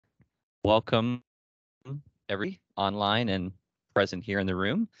Welcome every online and present here in the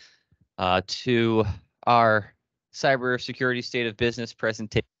room to our cybersecurity state of business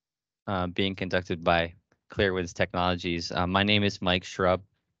presentation being conducted by ClearWinds Technologies. My name is Mike Shrub.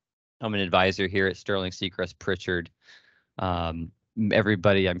 I'm an advisor here at Sterling Seacrest Pritchard.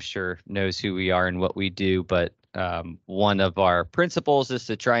 Everybody, I'm sure, knows who we are and what we do, but one of our principles is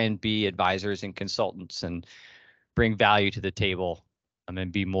to try and be advisors and consultants and bring value to the table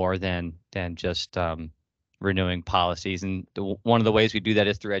and be more than just renewing policies. And one of the ways we do that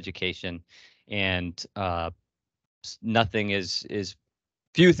is through education. And nothing is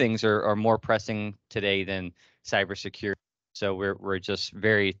few things are more pressing today than cybersecurity. So we're just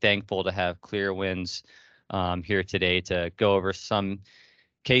very thankful to have ClearWinds here today to go over some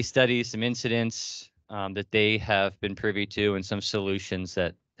case studies, some incidents that they have been privy to, and some solutions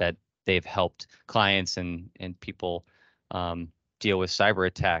that they've helped clients and people deal with cyber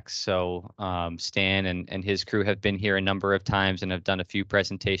attacks. So Stan and his crew have been here a number of times and have done a few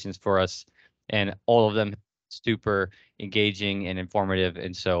presentations for us, and all of them super engaging and informative.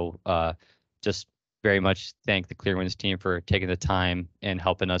 And so just very much thank the ClearWinds team for taking the time and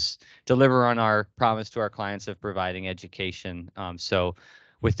helping us deliver on our promise to our clients of providing education. So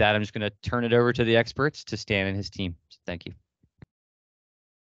with that, I'm just going to turn it over to the experts, to Stan and his team. So thank you.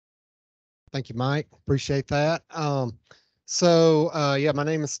 Thank you, Mike. Appreciate that. Yeah, my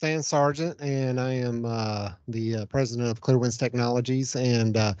name is Stan Sargent, and I am the president of ClearWinds Technologies.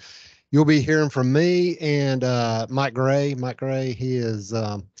 And you'll be hearing from me and Mike Gray. Mike Gray, he is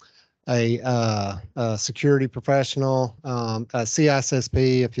a security professional, a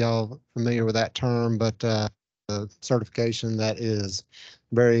CISSP, if y'all familiar with that term, but a certification that is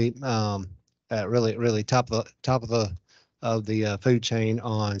very really top of the food chain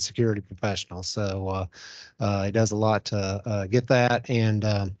on security professionals. So he does a lot to get that, and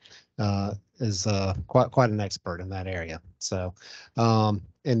is quite an expert in that area. So and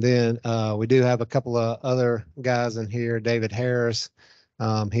then we do have a couple of other guys in here. David Harris,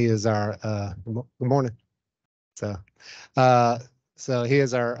 he is our good morning. So he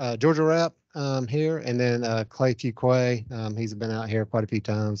is our Georgia rep here, and then Clay Fuquay, he's been out here quite a few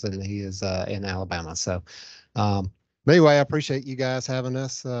times, and he is in Alabama. So but anyway, I appreciate you guys having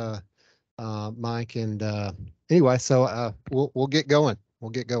us, Mike. And anyway, so we'll get going.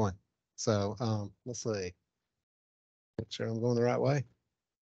 We'll get going. So let's see. Make sure I'm going the right way.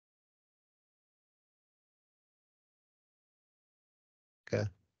 Okay.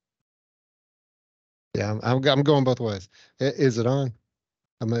 Yeah, I'm going both ways. Is it on?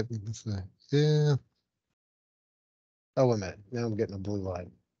 I might. Let's see. Yeah. Oh, wait a minute. Now I'm getting a blue light.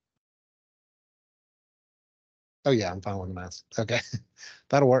 Oh yeah, I'm fine with the mask. Okay.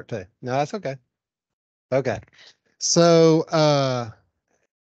 That'll work too. No, that's okay. Okay. So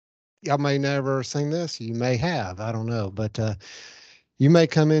y'all may never seen this. You may have, I don't know, but you may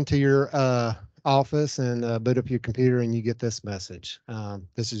come into your office and boot up your computer and you get this message.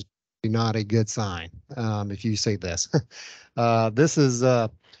 This is not a good sign if you see this. This is a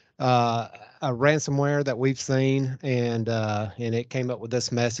ransomware that we've seen, and it came up with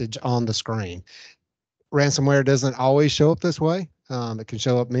this message on the screen. Ransomware doesn't always show up this way. It can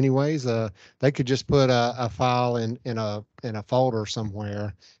show up many ways. They could just put a file in a folder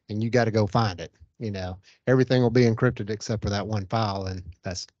somewhere, and you got to go find it. Everything will be encrypted except for that one file, and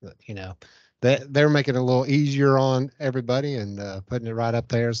that's they're making it a little easier on everybody and putting it right up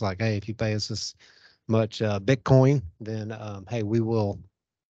there. It's like, hey, if you pay us this much Bitcoin, then hey, we'll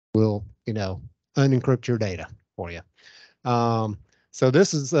unencrypt your data for you. So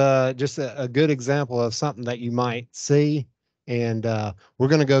this is just a good example of something that you might see. And we're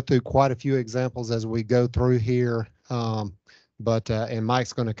going to go through quite a few examples as we go through here. And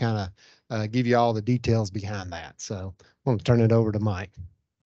Mike's going to kind of give you all the details behind that. So I'm going to turn it over to Mike.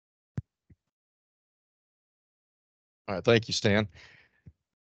 All right, thank you, Stan.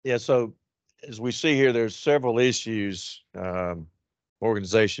 Yeah, so as we see here, there's several issues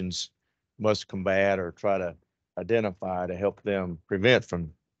organizations must combat or try to identify to help them prevent from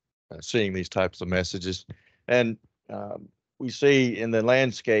seeing these types of messages. And we see in the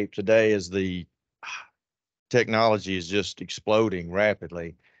landscape today, as the technology is just exploding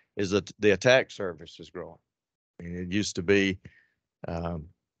rapidly, is that the attack surface is growing. I mean, it used to be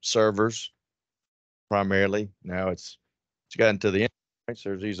servers primarily. Now it's gotten to the endpoints.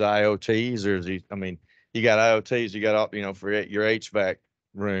 There's these IoTs. There's these. I mean, you got IoTs. You got all, for your HVAC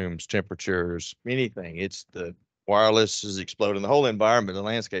rooms, temperatures, anything. It's the wireless is exploding. The whole environment, the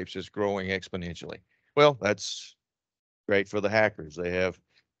landscape's just growing exponentially. Well, that's great for the hackers. They have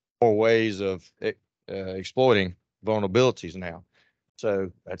more ways of exploiting vulnerabilities now.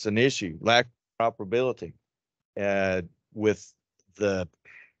 So that's an issue. Lack of interoperability. With the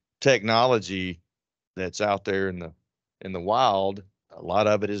technology that's out there in the wild, a lot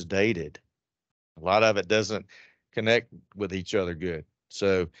of it is dated. A lot of it doesn't connect with each other good.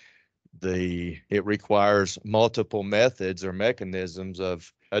 So it requires multiple methods or mechanisms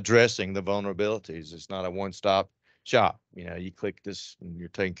of addressing the vulnerabilities. It's not a one-stop shop. You know, you click this and you're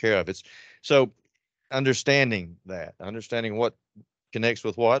taken care of. It's so understanding what connects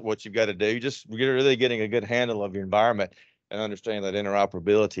with what you've got to do, just really getting a good handle of your environment and understanding that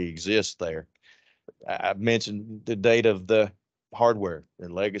interoperability exists there. I've mentioned the date of the hardware, the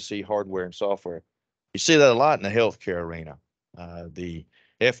legacy hardware and software. You see that a lot in the healthcare arena. The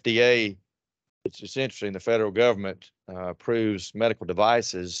FDA, it's interesting, the federal government approves medical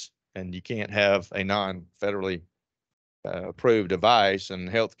devices, and you can't have a non-federally approved device in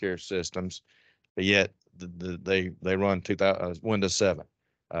healthcare systems, but yet they run Windows 7.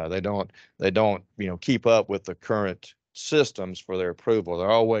 They don't keep up with the current systems for their approval. They're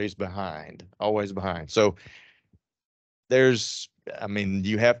always behind, always behind. So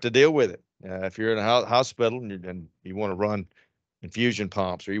you have to deal with it. If you're in a hospital and you want to run infusion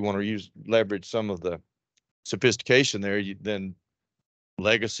pumps, or you want to leverage some of the sophistication there, then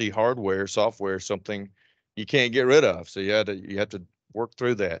legacy hardware, software, something you can't get rid of. So you have to work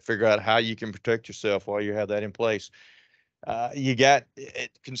through that, figure out how you can protect yourself while you have that in place. You got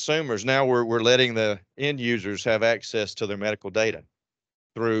consumers now. We're letting the end users have access to their medical data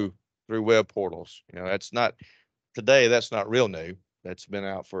through web portals. You know, that's not real new. That's been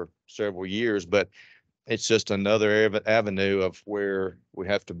out for several years, but it's just another avenue of where we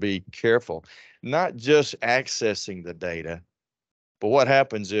have to be careful, not just accessing the data, but what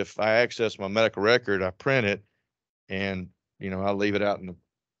happens if I access my medical record, I print it, and I leave it out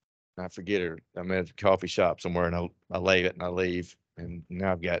I forget it. I'm at a coffee shop somewhere, and I leave it and I leave, and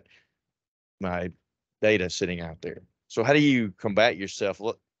now I've got my data sitting out there. So how do you combat yourself?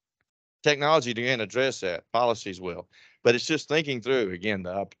 Look, technology can't address that. Policies will, but it's just thinking through again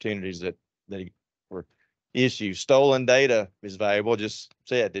the opportunities that were issues. Stolen data is valuable. Just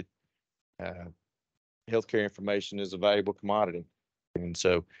said that healthcare information is a valuable commodity, and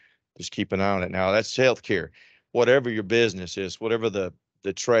so just keep an eye on it. Now that's healthcare. Whatever your business is, whatever the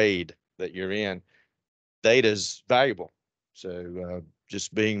trade that you're in, data is valuable. So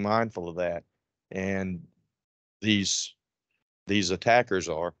just being mindful of that. And these attackers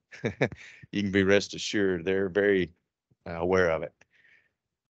are, you can be rest assured, they're very aware of it.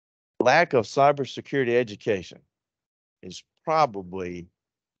 Lack of cybersecurity education is probably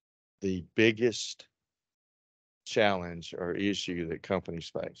the biggest challenge or issue that companies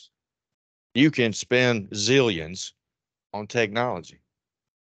face. You can spend zillions on technology.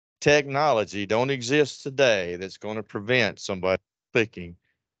 Technology don't exist today that's going to prevent somebody clicking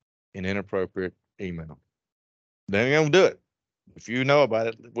an inappropriate email. They ain't gonna do it. If you know about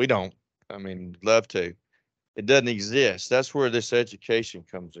it, we don't. I mean, love to. It doesn't exist. That's where this education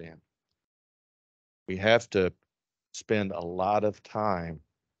comes in. We have to spend a lot of time,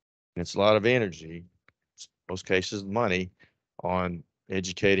 and it's a lot of energy, most cases money, on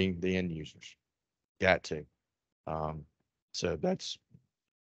educating the end users. Got to. So that's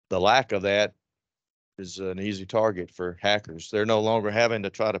the lack of that is an easy target for hackers. They're no longer having to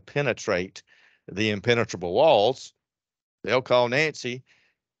try to penetrate the impenetrable walls. They'll call Nancy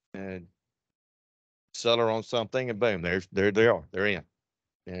and sell her on something, and boom, there they are. They're in.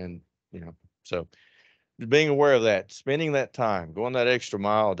 And so being aware of that, spending that time, going that extra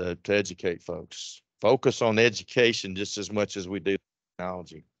mile to educate folks. Focus on education just as much as we do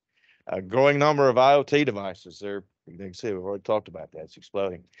technology. A growing number of IoT devices. You can see we've already talked about that. It's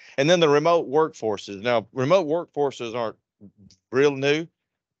exploding. And then the remote workforces. Now, remote workforces aren't real new,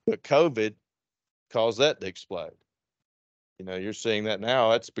 but COVID caused that to explode. You're seeing that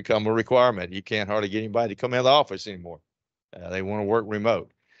now. It's become a requirement. You can't hardly get anybody to come in the office anymore. They want to work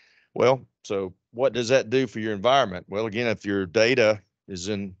remote. Well, so what does that do for your environment? Well, again, if your data is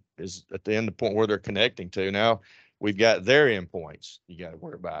at the end point where they're connecting to, now we've got their endpoints. You got to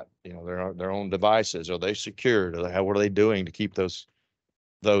worry about, their own devices. Are they secured? What are they doing to keep those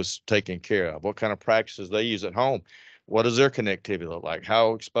taken care of? What kind of practices they use at home? What does their connectivity look like?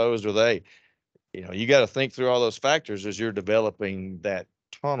 How exposed are they? You got to think through all those factors as you're developing that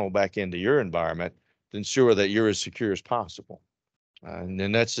tunnel back into your environment to ensure that you're as secure as possible. And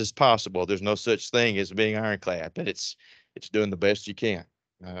then that's just possible. There's no such thing as being ironclad, but it's doing the best you can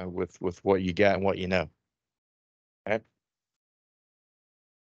with what you got and what you know. Okay.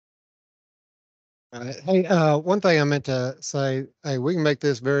 Hey, one thing I meant to say, hey, we can make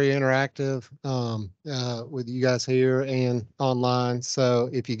this very interactive with you guys here and online. So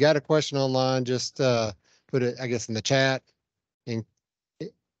if you got a question online, just put it, I guess, in the chat. And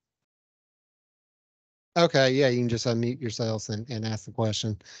okay, yeah, you can just unmute yourselves and ask the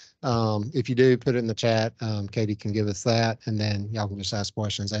question. If you do, put it in the chat. Katie can give us that, and then y'all can just ask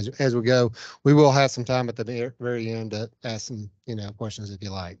questions as we go. We will have some time at the very end to ask some, questions if you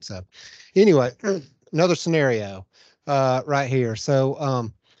like. So anyway, another scenario right here. So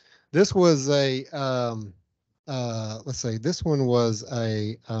this was let's see, this one was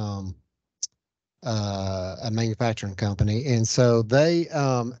a manufacturing company, and so they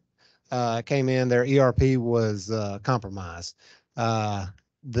came in, their ERP was compromised.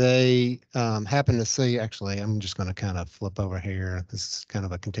 They happened to see, actually, I'm just going to kind of flip over here. This is kind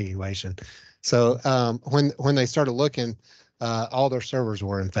of a continuation. So when they started looking, all their servers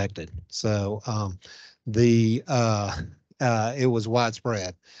were infected. So the it was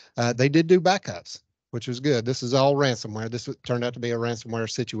widespread. They did do backups, which was good. This is all ransomware. This turned out to be a ransomware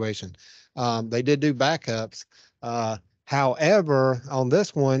situation. They did do backups. However, on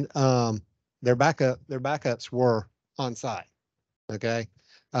this one, their backups were on site. Okay.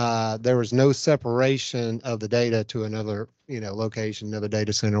 There was no separation of the data to another, location, another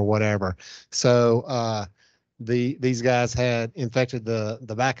data center, whatever. So these guys had infected the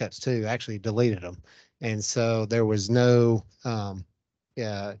backups too, actually deleted them. And so there was no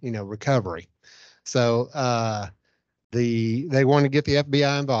recovery. So they wanted to get the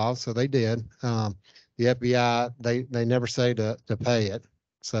FBI involved, so they did. The FBI, they never say to pay it,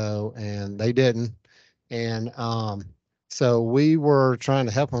 so, and they didn't. And so we were trying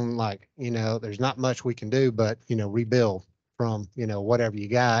to help them, like, there's not much we can do but rebuild from whatever you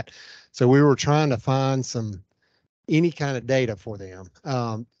got. So we were trying to find any kind of data for them.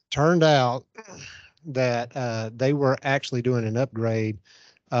 Turned out that they were actually doing an upgrade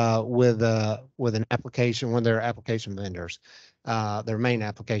with an application, one of their application vendors, their main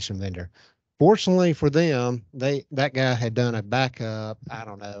application vendor. Fortunately for them, that guy had done a backup, I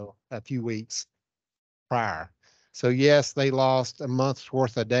don't know, a few weeks prior. So yes, they lost a month's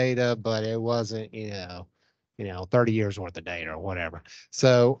worth of data, but it wasn't, 30 years worth of data or whatever.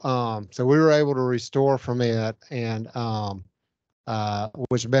 So so we were able to restore from it, and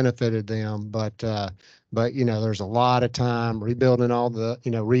which benefited them. But there's a lot of time rebuilding all the,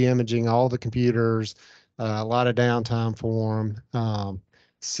 re-imaging all the computers, a lot of downtime for them.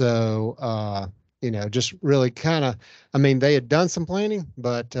 So just really kind of, I mean, they had done some planning,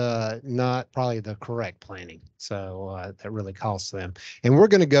 but not probably the correct planning. So that really costs them. And we're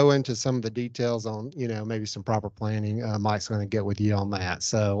going to go into some of the details on, maybe some proper planning. Mike's going to get with you on that.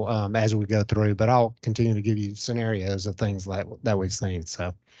 So as we go through, but I'll continue to give you scenarios of things that we've seen.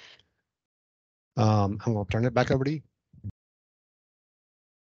 So I'm going to turn it back over to you.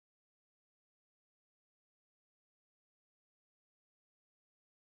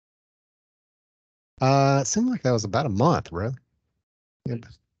 It seemed like that was about a month, bro. Yeah,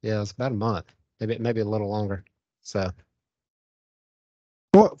 it was about a month, maybe a little longer. So.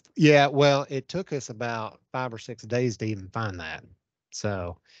 Well, yeah, well, it took us about 5 or 6 days to even find that.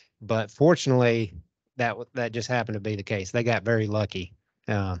 So, but fortunately, that just happened to be the case. They got very lucky.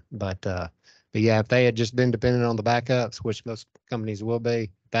 But yeah, if they had just been dependent on the backups, which most companies will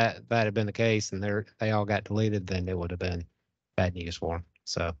be, that had been the case, and they all got deleted, then it would have been bad news for them.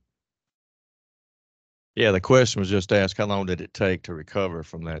 So. Yeah, the question was just asked, how long did it take to recover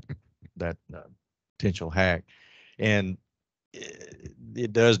from that potential hack? And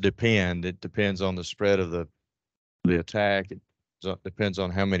it does depend. It depends on the spread of the attack. It depends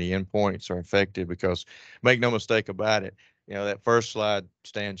on how many endpoints are affected, because make no mistake about it, that first slide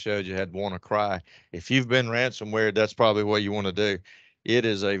Stan showed you had WannaCry. If you've been ransomware, that's probably what you want to do. It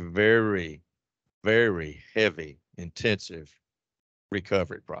is a very, very heavy, intensive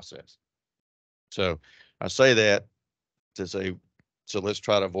recovery process. So I say that to say, so let's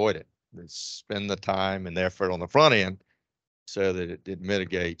try to avoid it. Let's spend the time and the effort on the front end so that it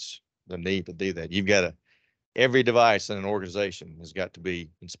mitigates the need to do that. You've got to, every device in an organization has got to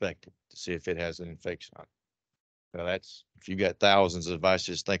be inspected to see if it has an infection on it. Now that's, if you've got thousands of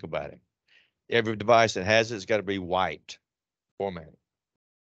devices, think about it. Every device that has it's got to be wiped, formatted,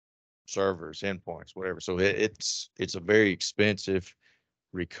 servers, endpoints, whatever. So it's a very expensive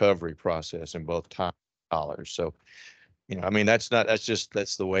recovery process in both time and dollars. So, I mean, that's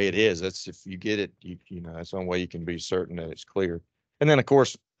the way it is. That's, if you get it, that's the only way you can be certain that it's clear. And then of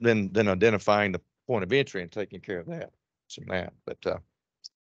course, then identifying the point of entry and taking care of that. Some that, but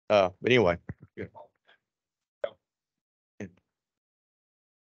anyway. Yeah.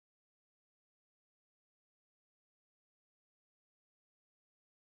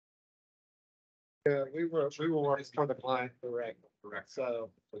 we were working for the client directly. Correct. So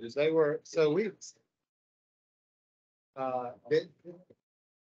they were, so we,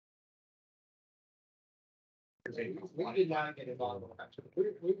 we did not get involved with that.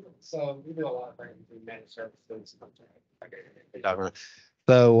 So we do a lot of things in managed services.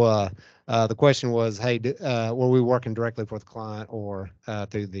 So, the question was, hey, were we working directly for the client or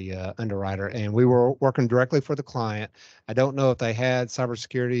through the underwriter? And we were working directly for the client. I don't know if they had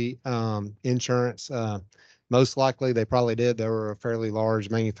cybersecurity insurance. Most likely, they probably did. They were a fairly large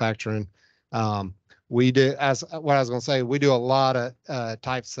manufacturing. We do, as what I was going to say, we do a lot of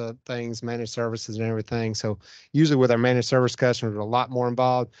types of things, managed services and everything. So usually with our managed service customers, we're a lot more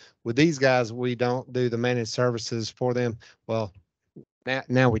involved. With these guys, we don't do the managed services for them. Well,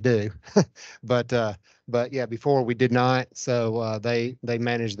 now we do, but yeah, before we did not. So they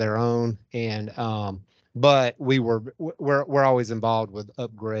manage their own, and but we're always involved with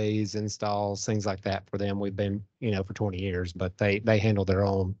upgrades, installs, things like that for them. We've been for 20 years, but they handle their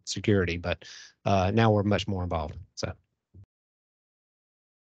own security. But now we're much more involved. So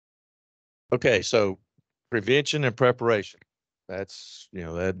Okay, so prevention and preparation. That's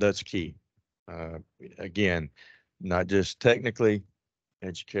that's key. Again, not just technically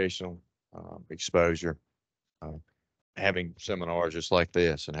educational exposure, having seminars just like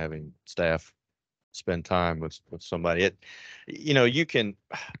this and having staff spend time with somebody. You can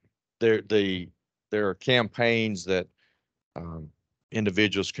there are campaigns that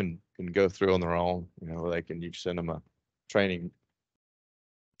individuals can go through on their own. You send them a training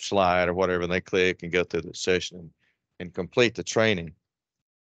slide or whatever, and they click and go through the session and complete the training.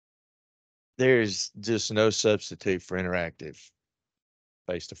 There's just no substitute for interactive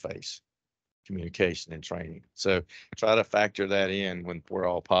face-to-face communication and training. So try to factor that in when we're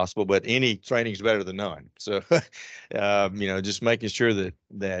all possible, but any training is better than none. So, just making sure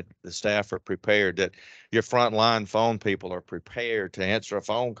that the staff are prepared, that your frontline phone people are prepared to answer a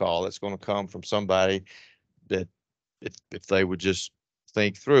phone call that's going to come from somebody that if they would just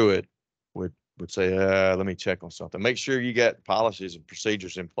think through it, would say, let me check on something. Make sure you got policies and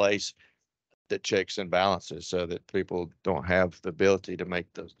procedures in place that checks and balances so that people don't have the ability to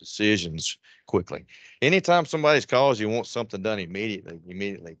make those decisions quickly. Anytime somebody's calls, you want something done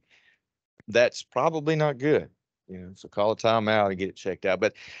immediately, that's probably not good. So call a timeout and get it checked out.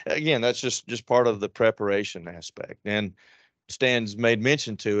 But again, that's just part of the preparation aspect. And Stan's made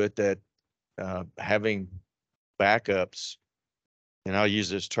mention to it that having backups, and I'll use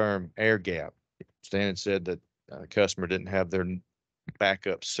this term air gap. Stan said that a customer didn't have their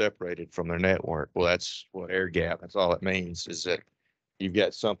backup separated from their network. Well, that's what air gap, that's all it means, is that you've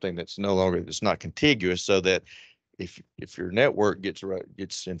got something that's no longer, that's not contiguous, so that if your network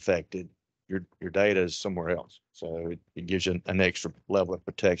gets infected, your data is somewhere else. So it gives you an extra level of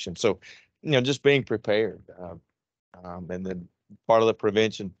protection. So, just being prepared. And then part of the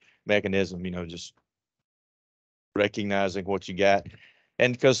prevention mechanism, just recognizing what you got.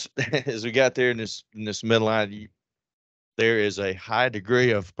 And because as we got there in this middle line, there is a high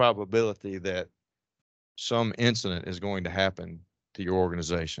degree of probability that some incident is going to happen to your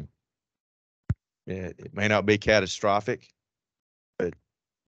organization. It may not be catastrophic, but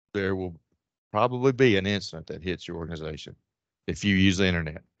there will probably be an incident that hits your organization if you use the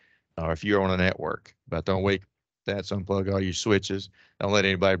internet or if you're on a network. But don't wait. That's unplug all your switches. Don't let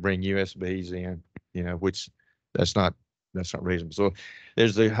anybody bring USBs in, which that's not reasonable. So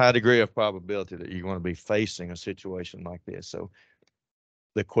there's a high degree of probability that you're going to be facing a situation like this. So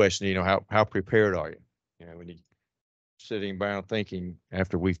the question, how prepared are you? When you're sitting around thinking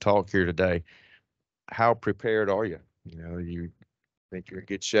after we've talked here today, how prepared are you? You think you're in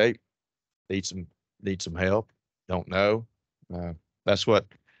good shape? Need some help? Don't know. That's what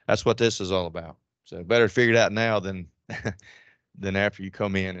this is all about. So better figure it out now than than after you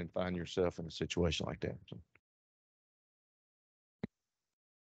come in and find yourself in a situation like that. So,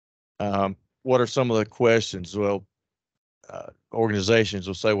 what are some of the questions? Well, organizations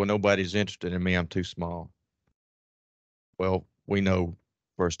will say, well, nobody's interested in me. I'm too small. Well, we know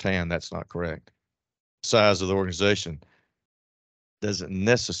firsthand that's not correct. Size of the organization doesn't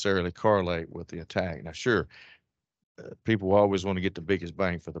necessarily correlate with the attack. Now, sure, people always want to get the biggest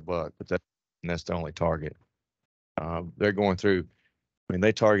bang for the buck, but that's the only target. They're going through,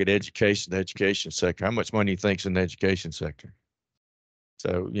 they target the education sector. How much money do you think's in the education sector?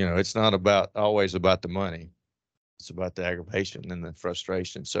 So, it's not always about the money. It's about the aggravation and the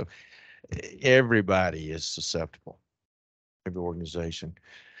frustration. So everybody is susceptible, every organization.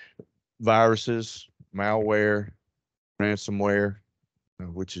 Viruses, malware, ransomware,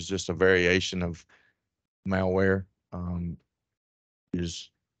 which is just a variation of malware, is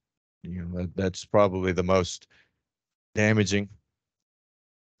That's probably the most damaging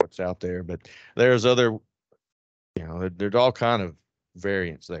what's out there. But there's other, there's all kind of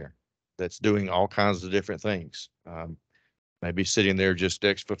variants there that's doing all kinds of different things. Maybe sitting there just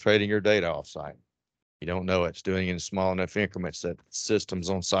exfiltrating your data offsite. You don't know it's doing it in small enough increments that systems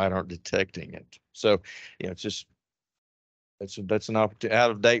on site aren't detecting it. So, it's just that's an opportunity.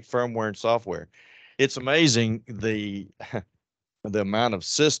 Out of date firmware and software. It's amazing the the amount of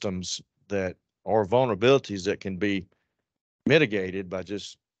systems that or vulnerabilities that can be mitigated by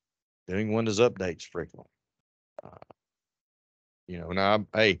just doing Windows updates frequently. Now,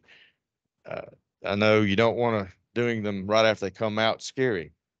 hey, I know you don't want to doing them right after they come out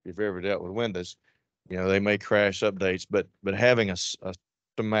scary. If you've ever dealt with Windows, they may crash updates, but having a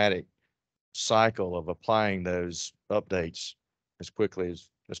systematic cycle of applying those updates as quickly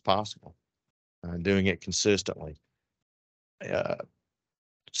as possible and doing it consistently.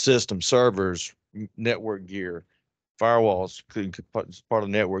 System servers, network gear, firewalls, part of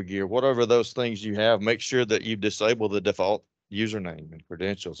network gear, whatever those things you have, make sure that you disable the default username and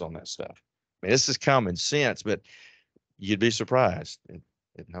credentials on that stuff. I mean, this is common sense, but you'd be surprised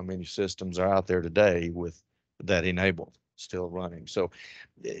at how many systems are out there today with that enabled, still running. So,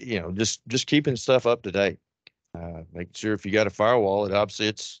 just keeping stuff up to date. Make sure if you got a firewall, it obviously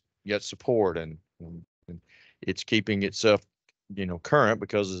you got support and it's keeping itself current,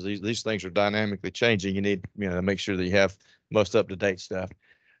 because these things are dynamically changing. You need to make sure that you have most up-to-date stuff.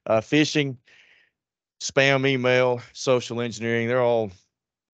 Phishing, spam email, social engineering, they're all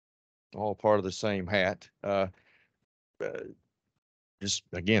part of the same hat. Just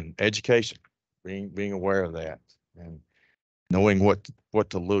again, education, being aware of that and knowing what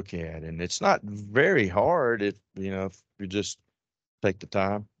to look at. And it's not very hard if you just take the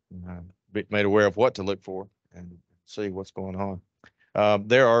time, be made aware of what to look for and see what's going on.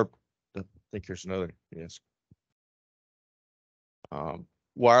 There are, I think here's another, yes.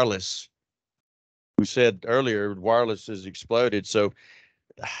 Wireless. We said earlier, wireless has exploded. So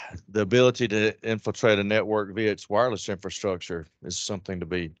the ability to infiltrate a network via its wireless infrastructure is something to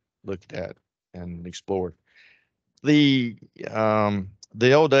be looked at and explored. The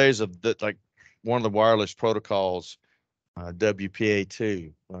old days of like one of the wireless protocols,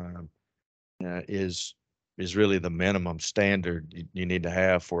 WPA2, is really the minimum standard you need to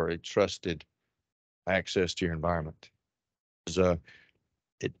have for a trusted access to your environment. It's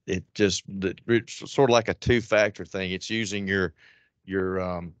sort of like a two-factor thing. It's using your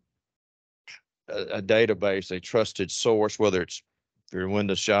a database, a trusted source, whether it's if you're in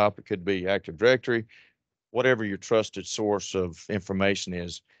Windows Shop, it could be Active Directory, whatever your trusted source of information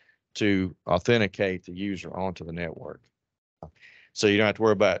is, to authenticate the user onto the network. So you don't have to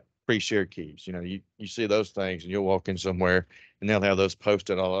worry about pre-shared keys. You see those things and you'll walk in somewhere and they'll have those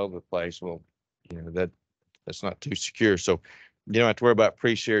posted all over the place. Well, that's not too secure. So you don't have to worry about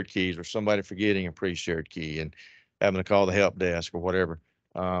pre-shared keys or somebody forgetting a pre-shared key and having to call the help desk or whatever.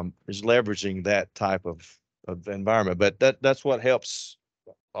 Is leveraging that type of environment. But that's what helps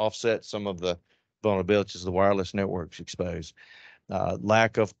offset some of the vulnerabilities the wireless networks expose.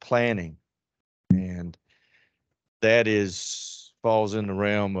 Lack of planning, and that falls in the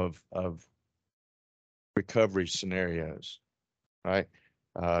realm of recovery scenarios, right?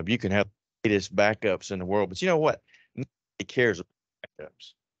 You can have the latest backups in the world, but you know what? Nobody cares about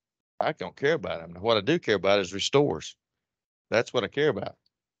backups. I don't care about them. What I do care about is restores. That's what I care about.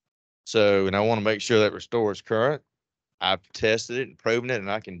 So, and I want to make sure that restore is current. I've tested it and proven it,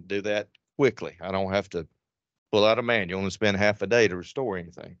 and I can do that quickly. I don't have to pull out a manual and spend half a day to restore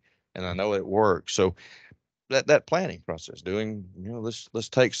anything, and I know it works. So that planning process, doing, let's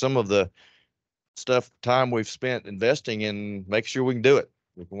take some of the time we've spent investing in, make sure we can do it.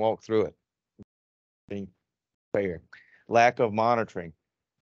 We can walk through it. Being fair. Lack of monitoring.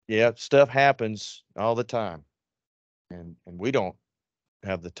 Yeah, stuff happens all the time, and we don't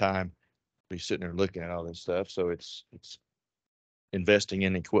have the time to be sitting there looking at all this stuff. So it's investing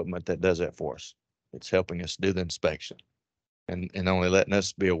in equipment that does that for us. It's helping us do the inspection and only letting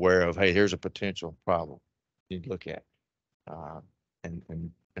us be aware of, hey, here's a potential problem you need to look at, and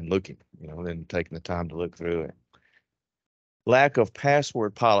looking, then taking the time to look through it. Lack of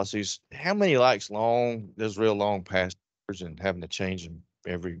password policies. How many likes those real long passwords and having to change them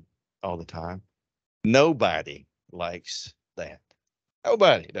all the time? Nobody likes that.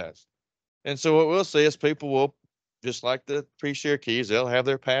 Nobody does. And so what we'll see is people will, just like the pre-share keys, they'll have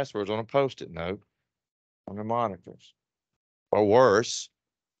their passwords on a Post-it note on their monitors, or worse,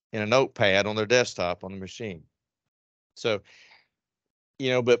 in a notepad on their desktop on the machine. So,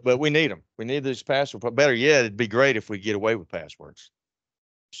 but we need them. We need these passwords. Better yet, it'd be great if we get away with passwords.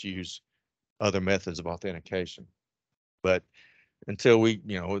 use other methods of authentication. But until we,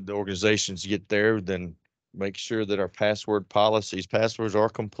 the organizations get there, then make sure that our password policies, passwords are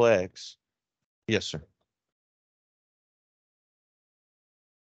complex. Yes, sir.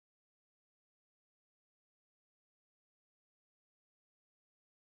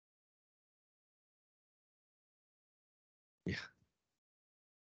 Yeah.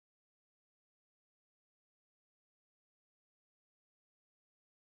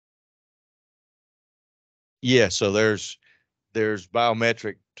 Yeah. So there's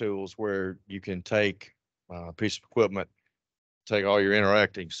biometric tools where you can take a piece of equipment, take all your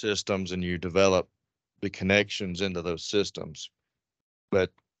interacting systems, and you develop the connections into those systems.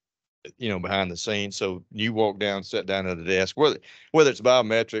 But behind the scenes, so you walk down, sit down at a desk, whether it's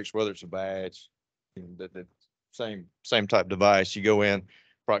biometrics, whether it's a badge, the same type device, you go in,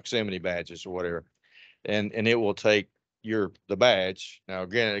 proximity badges or whatever, and it will take the badge. Now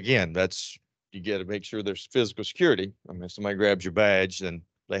again, that's, you got to make sure there's physical security. I mean, if somebody grabs your badge, then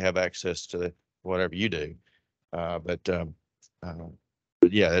they have access to whatever you do. But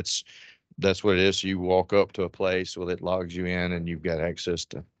yeah, that's what it is. So you walk up to a place, well, it logs you in, and you've got access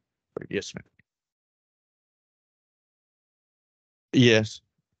to. Yes, ma'am. Yes.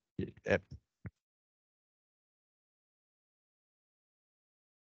 Yep.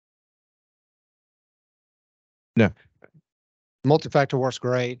 No. Multi-factor works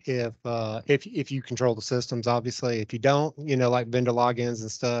great if you control the systems. Obviously, if you don't, like vendor logins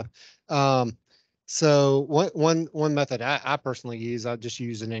and stuff. So one method I personally use, I just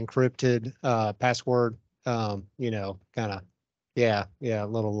use an encrypted password. Kind of, yeah,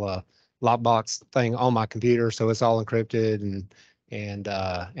 little lockbox thing on my computer, so it's all encrypted, and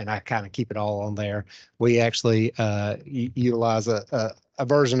I kind of keep it all on there. We actually utilize a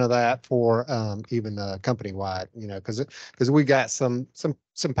version of that for even company wide, because we got some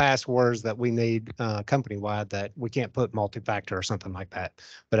passwords that we need company wide that we can't put multi-factor or something like that.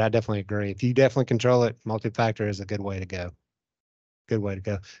 But I definitely agree. If you definitely control it, multi-factor is a good way to go. Good way to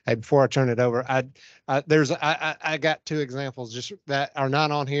go. Hey, before I turn it over, I got two examples just that are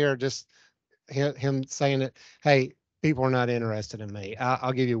not on here. Just him saying it. Hey, people are not interested in me.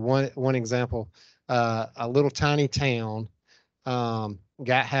 I'll give you one example. A little tiny town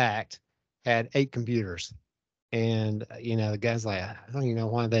got hacked, had 8 computers. And, the guy's like, I don't even know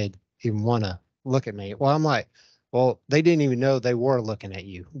why they'd even want to look at me. Well, I'm like, well, they didn't even know they were looking at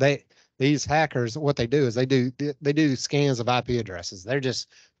you. These hackers, what they do is they do scans of IP addresses. They're just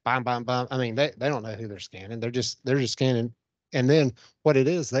bam, bam, bam. I mean, they don't know who they're scanning. They're just scanning. And then what it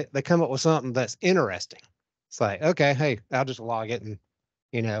is, they come up with something that's interesting. It's like, okay, hey, I'll just log it, and,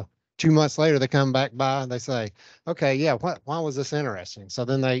 you know, 2 months later they come back by and they say, okay, yeah, why was this interesting? So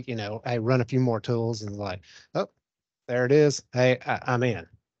then they, I run a few more tools and like, oh, there it is. Hey, I'm in.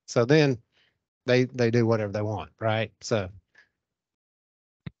 So then they do whatever they want, right? So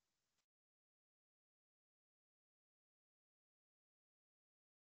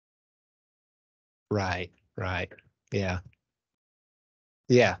right, right. Yeah.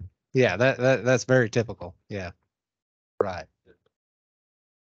 Yeah. Yeah. That's very typical. Yeah. Right.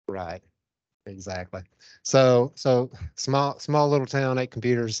 Right. Exactly. So small little town, 8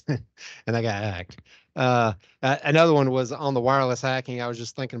 computers, and they got hacked. Another one was on the wireless hacking. I was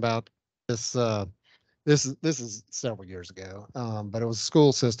just thinking about this. This is several years ago, but it was a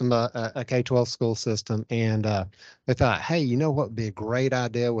school system, a K-12 school system, and they thought, hey, what would be a great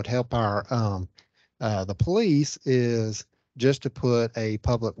idea would help our the police is just to put a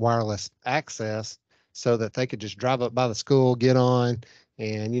public wireless access so that they could just drive up by the school, get on,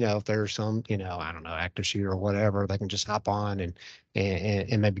 and if there's some, I don't know, active shooter or whatever, they can just hop on and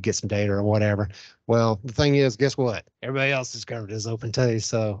maybe get some data or whatever. Well, the thing is, guess what? Everybody else discovered is open too.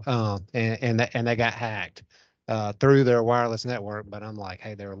 So, and they got hacked through their wireless network. But I'm like,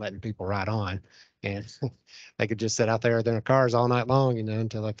 hey, they were letting people ride on, and they could just sit out there in their cars all night long,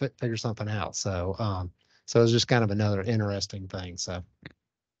 until they figure something out. So it's just kind of another interesting thing. So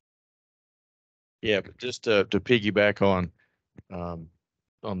Yeah, but just to piggyback on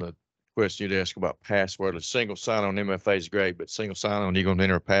the question you'd ask about password, a single sign-on MFA is great, but single sign-on, you're going to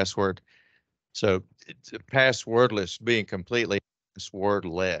enter a password. So it's passwordless, being completely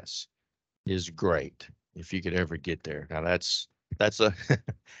passwordless is great if you could ever get there. Now that's a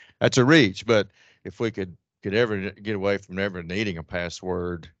that's a reach, but if we could ever get away from never needing a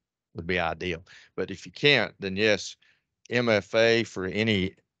password, would be ideal. But if you can't, then yes, MFA for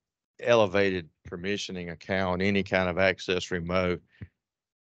any elevated permissioning account, any kind of access remote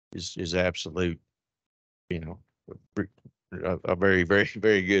is absolute, you know, a very, very,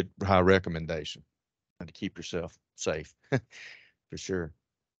 very good high recommendation, and to keep yourself safe for sure.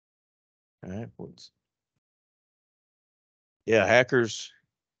 All right. Yeah, hackers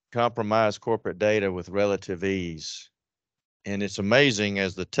compromise corporate data with relative ease. And it's amazing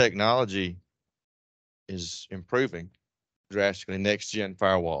as the technology is improving drastically, next gen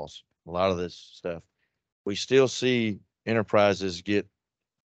firewalls, a lot of this stuff, we still see enterprises get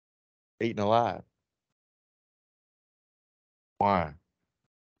eaten alive. Why?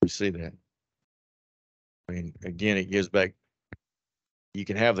 We see that. I mean, again, it gives back, you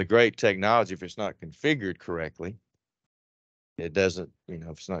can have the great technology if it's not configured correctly. It doesn't, if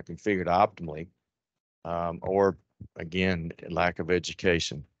it's not configured optimally, or again, lack of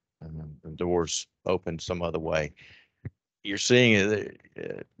education, the doors open some other way. You're seeing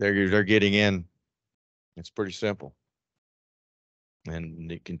it, they're getting in. It's pretty simple.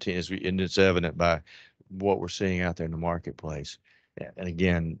 And it continues, and it's evident by what we're seeing out there in the marketplace. And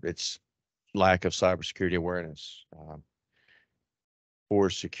again, it's lack of cybersecurity awareness,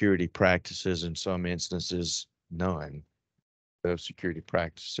 poor security practices, in some instances, none of security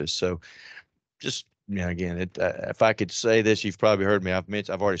practices. So just, again, if I could say this, you've probably heard me.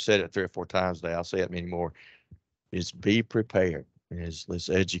 I've already said it 3 or 4 times today. I'll say it many more. Is be prepared. Let's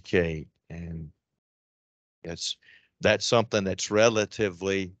educate, and that's something that's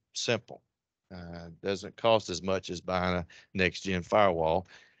relatively simple. Doesn't cost as much as buying a next gen firewall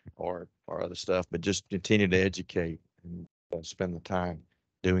or other stuff, but just continue to educate and spend the time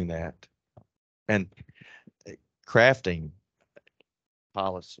doing that, and crafting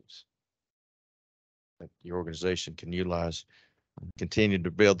policies that the organization can utilize. Continue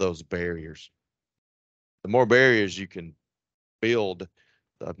to build those barriers. The more barriers you can build,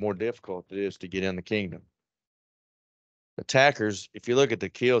 the more difficult it is to get in the kingdom. Attackers, if you look at the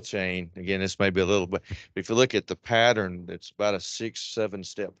kill chain, again, this may be a little bit, if you look at the pattern, it's about a 6-7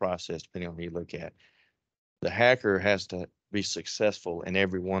 step process, depending on who you look at. The hacker has to be successful in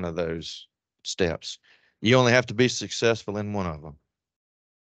every one of those steps. You only have to be successful in one of them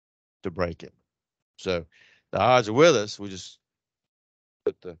to break it. So the odds are with us. We just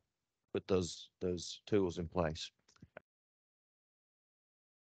put those tools in place.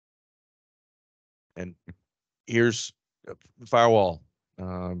 And here's a firewall,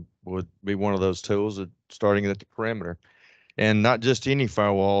 would be one of those tools, starting at the perimeter, and not just any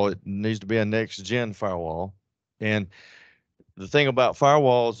firewall. It needs to be a next gen firewall. And the thing about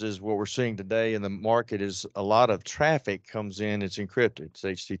firewalls is what we're seeing today in the market is a lot of traffic comes in, it's encrypted, it's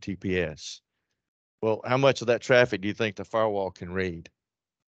HTTPS. Well, how much of that traffic do you think the firewall can read?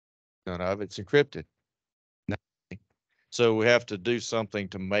 None of it's encrypted. So we have to do something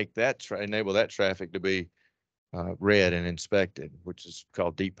to make that enable that traffic to be read and inspected, which is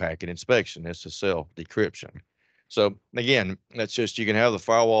called deep packet inspection, SSL decryption. So again, that's just, you can have the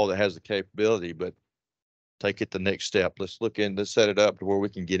firewall that has the capability, but take it the next step. Let's set it up to where we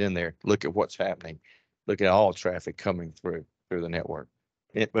can get in there, look at what's happening, look at all traffic coming through the network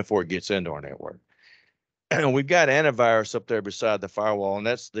before it gets into our network. And we've got antivirus up there beside the firewall, and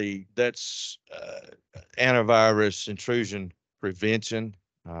that's antivirus intrusion prevention.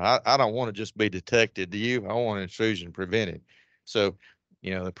 I don't want to just be detected. Do you? I want intrusion prevented. So,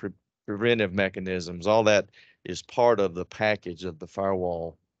 the preventive mechanisms, all that is part of the package of the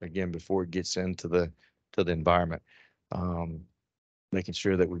firewall, again, before it gets into the environment. Making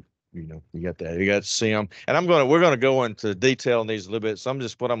sure that you got that. You got SIM, and we're gonna go into detail on these a little bit. So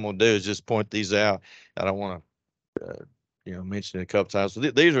what I'm gonna do is just point these out. I don't want to mention it a couple times. So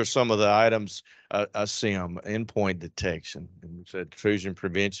these are some of the items: a SIM, endpoint detection, and we said intrusion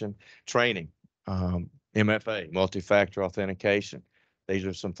prevention, training, MFA, multi-factor authentication. These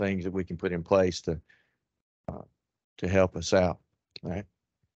are some things that we can put in place to help us out. All right.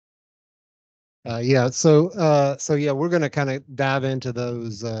 Yeah. So yeah, we're going to kind of dive into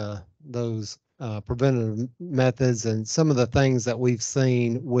those preventative methods and some of the things that we've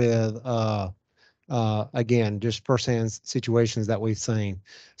seen with again, just firsthand situations that we've seen.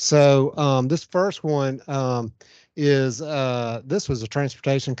 So this first one is this was a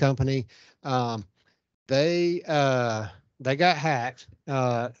transportation company. They got hacked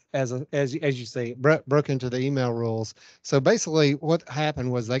as you see, broke into the email rules. So basically, what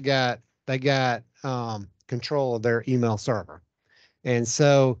happened was they got control of their email server, and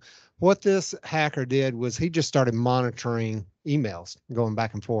so what this hacker did was he just started monitoring emails going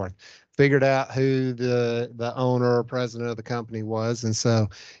back and forth, figured out who the owner or president of the company was, and so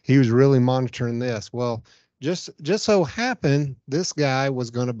he was really monitoring this. Well, just so happened this guy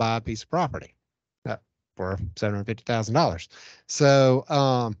was going to buy a piece of property for $750,000.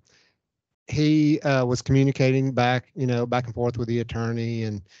 So he was communicating back and forth with the attorney,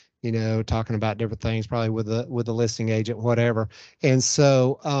 and talking about different things, probably with the listing agent, whatever. And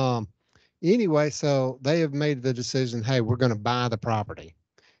so anyway, so they have made the decision, hey, we're going to buy the property.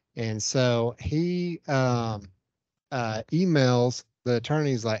 And so he emails the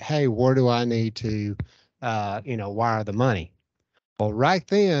attorneys like, hey, where do I need to, wire the money? Well, right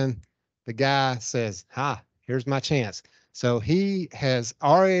then, the guy says, here's my chance. So he has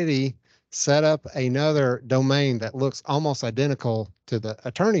already set up another domain that looks almost identical to the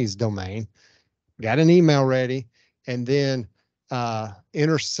attorney's domain, got an email ready, and then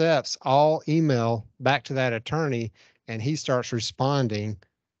intercepts all email back to that attorney, and he starts responding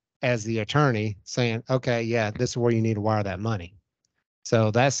as the attorney saying, okay, yeah, this is where you need to wire that money.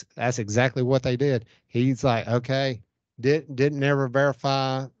 So that's exactly what they did. He's like, okay, didn't ever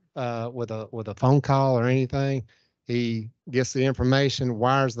verify with a phone call or anything. He gets the information,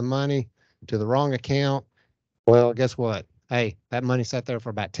 wires the money to the wrong account. Well, guess what? Hey, that money sat there for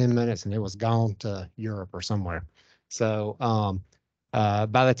about 10 minutes and it was gone to Europe or somewhere. So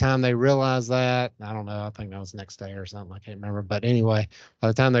by the time they realized that, I don't know, I think that was the next day or something. I can't remember. But anyway, by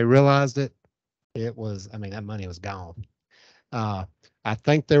the time they realized it, it was, I mean, that money was gone. Uh, I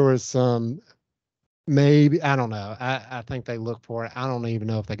think there was some, maybe, I don't know. I think they looked for it. I don't even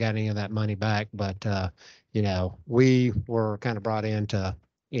know if they got any of that money back, but, we were kind of brought in to,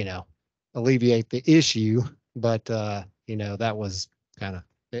 alleviate the issue, but, that was kind of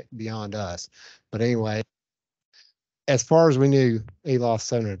beyond us. But anyway, as far as we knew, he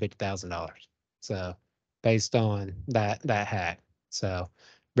lost $750,000. So based on that hack. So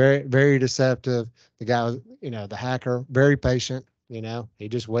very, very deceptive. The guy was, the hacker, very patient, he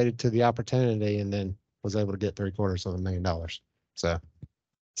just waited to the opportunity and then was able to get $750,000.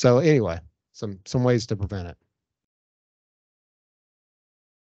 So anyway, some ways to prevent it.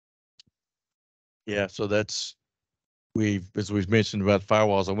 Yeah, so that's as we've mentioned about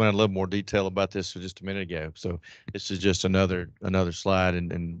firewalls, I went in a little more detail about this just a minute ago. So this is just another slide,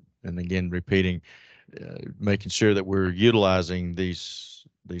 and again repeating, making sure that we're utilizing these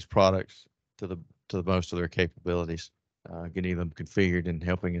products to the most of their capabilities, getting them configured and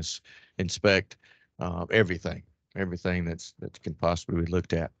helping us inspect everything that can possibly be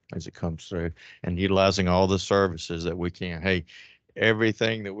looked at as it comes through, and utilizing all the services that we can. Hey,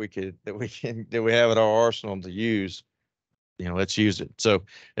 everything that we have at our arsenal to use, let's use it. So,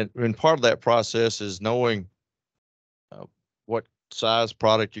 and part of that process is knowing what size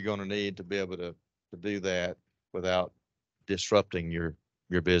product you're going to need to be able to do that without disrupting your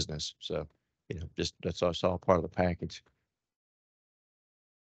business. So, just that's all part of the package.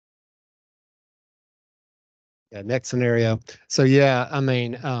 Yeah, next scenario. So yeah, I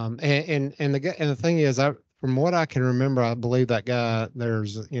mean, and the thing is, from what I can remember, I believe that guy,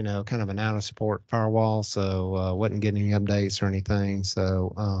 there's kind of an out of support firewall, so wasn't getting any updates or anything.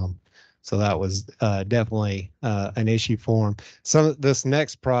 So that was definitely an issue for him. So this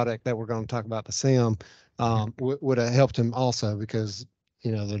next product that we're going to talk about, the SIM, would have helped him also because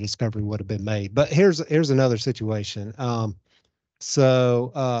the discovery would have been made. But here's another situation. Yeah,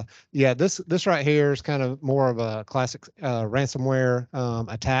 this right here is kind of more of a classic ransomware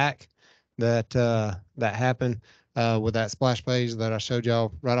attack that happened with that splash page that I showed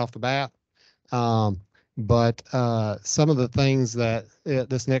y'all right off the bat. But some of the things that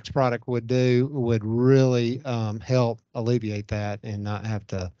this next product would do would really help alleviate that and not have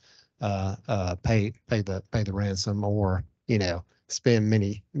to pay the ransom or spend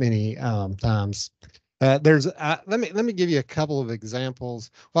many times. Let me give you a couple of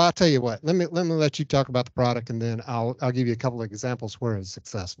examples. Well, I'll tell you what. Let me let you talk about the product, and then I'll give you a couple of examples where it's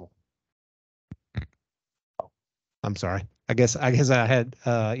successful. I'm sorry. I guess I had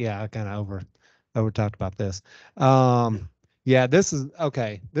I kind of over talked about this. Yeah, this is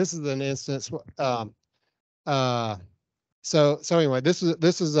okay. This is an instance. So anyway, this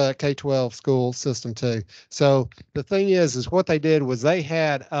is a K-12 school system too. So the thing is what they did was they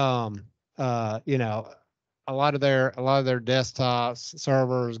had a lot of their desktops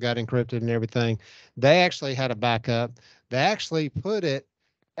servers got encrypted and everything. They actually had a backup. They actually put it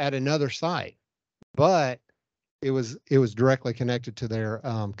at another site, but it was directly connected to their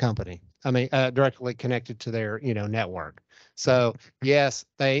company. I mean, directly connected to their network. So yes,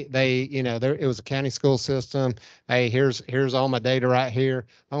 they there it was a county school system. Hey, here's all my data right here.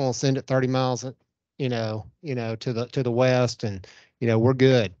 I'm gonna send it 30 miles, to the west, and we're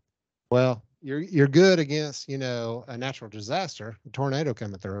good. Well, you're good against a natural disaster, a tornado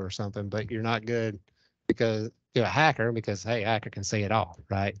coming through or something, but you're not good because you're a hacker because hey, hacker can see it all,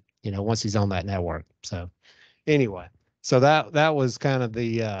 right? Once he's on that network. So anyway, so that was kind of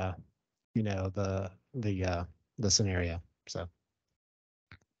the the scenario. So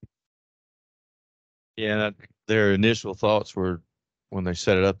Yeah, their initial thoughts were when they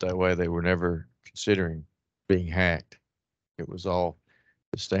set it up that way, they were never considering being hacked. It was all,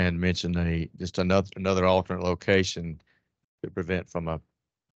 as Stan mentioned, just another alternate location to prevent from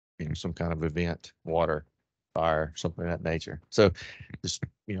some kind of event, water, fire, something of that nature. So just,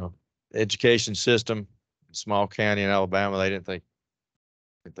 education system, small county in Alabama, they didn't think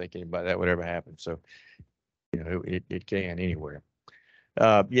anybody that would ever happen. So, it can anywhere.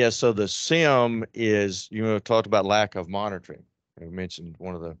 So the SIM is, talked about lack of monitoring. We mentioned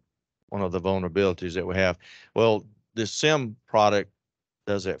one of the vulnerabilities that we have. Well, the SIM product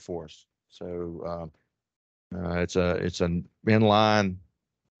does that for us. So it's an inline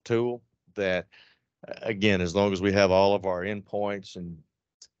tool that, again, as long as we have all of our endpoints and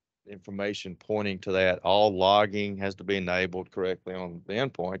information pointing to that, all logging has to be enabled correctly on the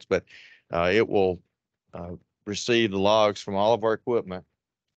endpoints, but it will receive the logs from all of our equipment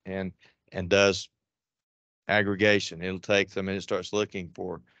and does aggregation. It'll take them and it starts looking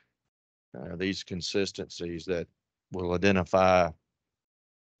for these consistencies that will identify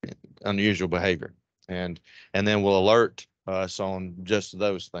unusual behavior, and then will alert us on just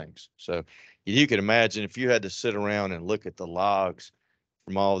those things. So you can imagine if you had to sit around and look at the logs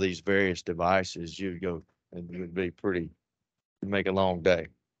from all these various devices, you'd go and it would be make a long day.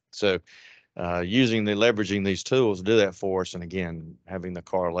 So leveraging these tools to do that for us, and again, having the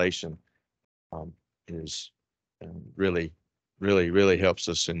correlation is really, really, really helps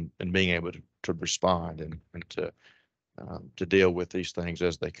us in being able to respond and to deal with these things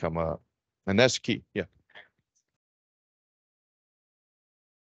as they come up. And that's key. Yeah.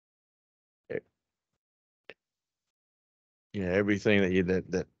 Yeah, everything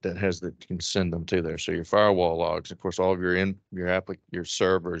that has that can send them to there. So your firewall logs, of course, all of your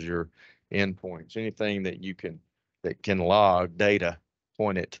servers, your endpoints, anything that can log data,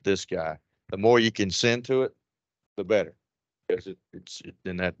 point it to this guy. The more you can send to it, the better, because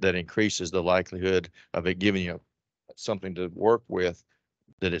then that increases the likelihood of it giving you something to work with,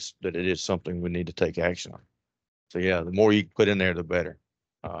 that it is something we need to take action on. So yeah, the more you put in there, the better.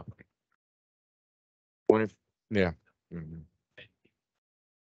 Yeah. Mm-hmm.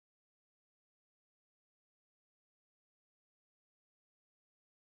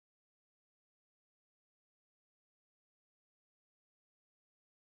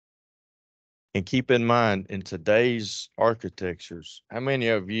 And keep in mind, in today's architectures, how many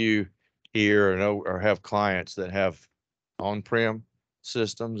of you here know or have clients that have on-prem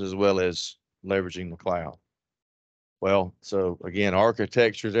systems as well as leveraging the cloud? Well, so again,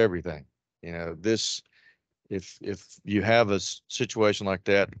 architecture is everything. If you have a situation like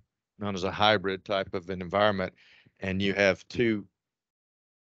that, known as a hybrid type of an environment, and you have two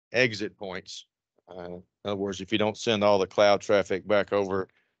exit points, in other words, if you don't send all the cloud traffic back over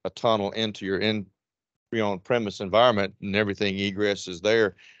a tunnel into your on-premise environment and everything egress is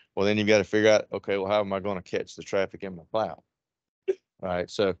there, well, then you've got to figure out, okay, well, how am I going to catch the traffic in my cloud? All right.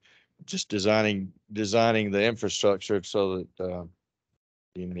 So just designing the infrastructure so that,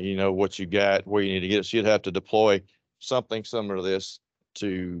 you know what you got, where you need to get it. So you'd have to deploy something similar to this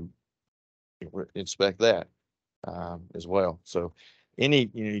to inspect that as well. So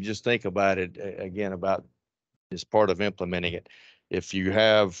you just think about it again, about as part of implementing it. If you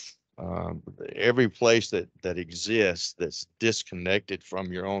have every place that exists that's disconnected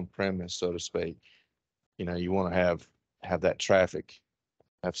from your own premise, so to speak, you want to have that traffic,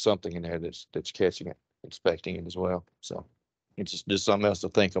 have something in there that's catching it, inspecting it as well. So it's just something else to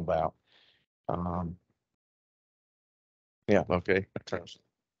think about. Yeah. Okay.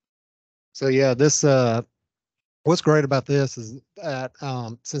 So yeah, this what's great about this is that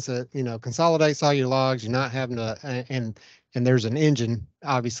since it consolidates all your logs, you're not having to and there's an engine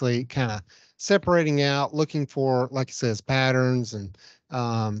obviously kind of separating out, looking for, like it says, patterns and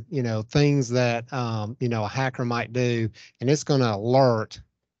things that a hacker might do, and it's going to alert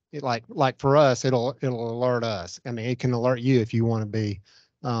it, like for us, it'll alert us. I mean, it can alert you if you want to be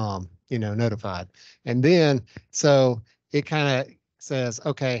notified. And then so it kind of says,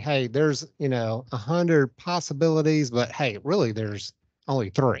 okay, hey, there's 100 possibilities, but hey, really there's only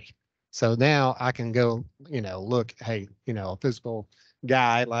 3. So now I can go look, hey, a physical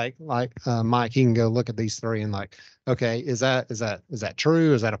guy like Mike, he can go look at these 3 and like, okay, is that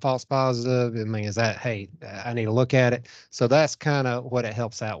true? Is that a false positive? I mean, is that, hey, I need to look at it. So that's kind of what it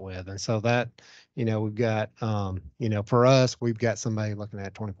helps out with. And so that we've got for us, we've got somebody looking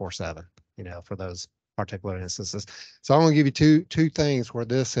at 24/7 for those particular instances. So I'm going to give you two things where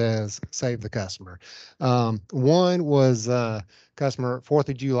this has saved the customer. One was customer 4th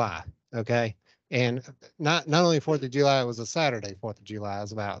of July. Okay. And not only 4th of July, it was a Saturday, 4th of July. It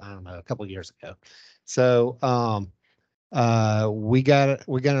was about, I don't know, a couple of years ago. So We got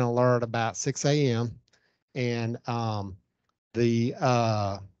an alert about 6 a.m. and the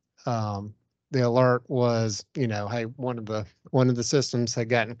uh, the alert was, hey, one of the systems had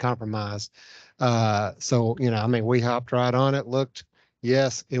gotten compromised. So I mean, we hopped right on it, looked.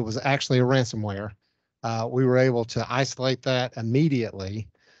 Yes, it was actually a ransomware. We were able to isolate that immediately.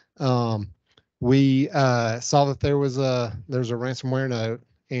 We saw that there's a ransomware node,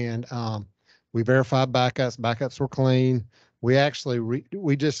 and we verified backups. Backups were clean. We actually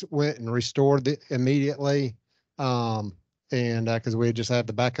we just went and restored it immediately. And because we had just had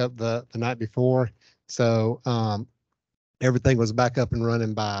the backup the night before, so everything was back up and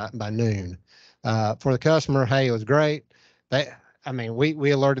running by noon. For the customer, hey, it was great. I mean,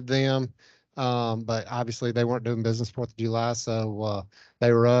 we alerted them, but obviously they weren't doing business 4th of July, so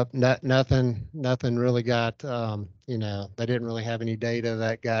they were up. Nothing really got, they didn't really have any data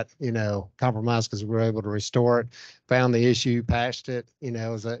that got, compromised because we were able to restore it. Found the issue, patched it. It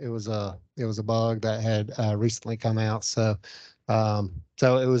was a bug that had recently come out, so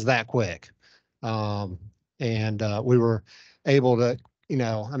it was that quick. And we were able to,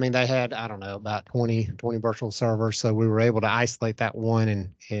 I mean, they had, I don't know, about 20 virtual servers. So we were able to isolate that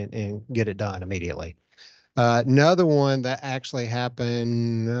one and get it done immediately. Another one that actually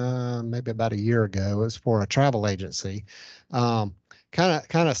happened maybe about a year ago was for a travel agency. Kind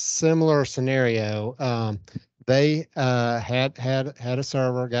of similar scenario. They had a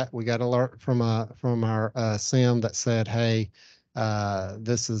server. We got alert from our SIM that said, hey,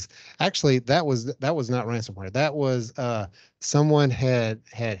 this is actually that was not ransomware. That was someone had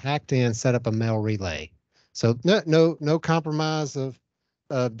hacked in, set up a mail relay. So no compromise of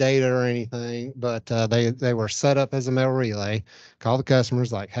data or anything, but they were set up as a mail relay. Call the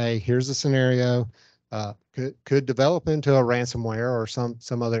customers like, hey, here's the scenario. Could develop into a ransomware or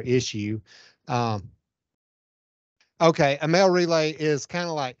some other issue. Okay, a mail relay is kind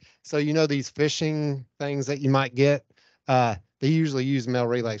of like, so these phishing things that you might get. They usually use mail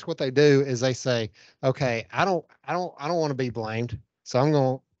relays. What they do is they say, okay, I don't want to be blamed, so I'm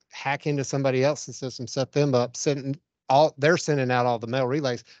going to hack into somebody else's system, set them up, they're sending out all the mail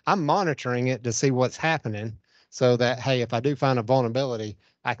relays. I'm monitoring it to see what's happening, so that hey, if I do find a vulnerability,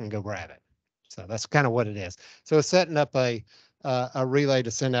 I can go grab it. So that's kind of what it is. So it's setting up a relay to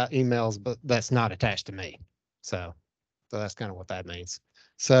send out emails, but that's not attached to me. So that's kind of what that means.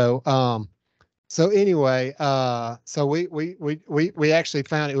 So anyway, so we actually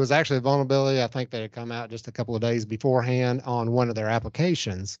found it was actually a vulnerability. I think that had come out just a couple of days beforehand on one of their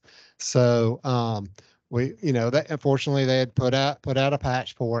applications. So that unfortunately they had put out a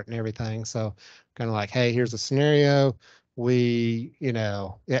patch for it and everything. So kind of like, hey, here's a scenario.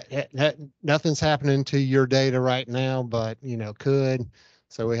 Nothing's happening to your data right now, but could.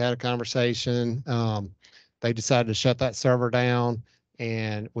 So we had a conversation. They decided to shut that server down,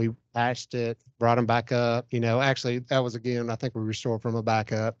 and we patched it, brought them back up. Actually, that was again, I think we restored from a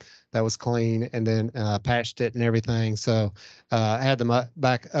backup that was clean, and then patched it and everything. So had them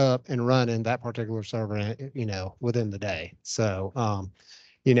back up and running that particular server, within the day. So,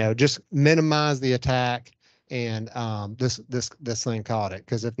 just minimize the attack, and this thing caught it.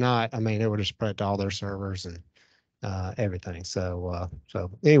 Because if not, I mean, it would have spread to all their servers and everything. So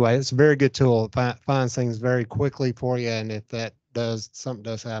anyway, it's a very good tool. It finds things very quickly for you, and if something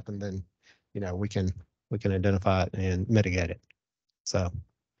does happen, then we can identify it and mitigate it. So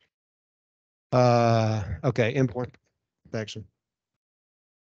okay, endpoint protection.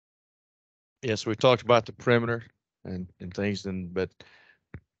 Yes, we talked about the perimeter and things, but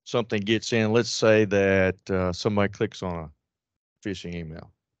something gets in. Let's say that somebody clicks on a phishing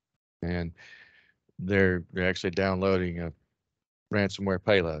email, and they're actually downloading a ransomware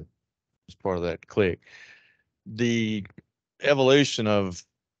payload as part of that click. The evolution of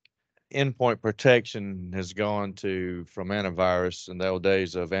endpoint protection has gone from antivirus in the old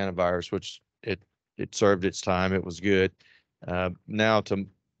days of antivirus, which it served its time. It was good. Now to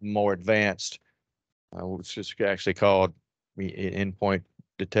more advanced, which is actually called endpoint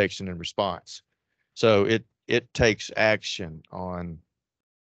detection and response. So it takes action on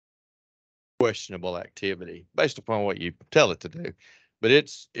questionable activity based upon what you tell it to do, but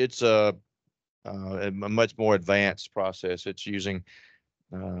it's a much more advanced process. It's using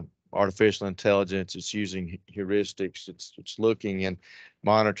artificial intelligence. It's using heuristics. It's looking and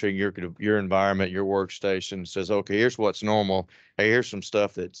monitoring your environment, your workstation. Says, okay, here's what's normal. Hey, here's some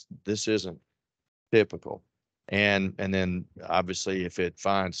stuff this isn't typical. And then obviously, if it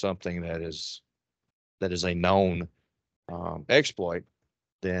finds something that is a known exploit,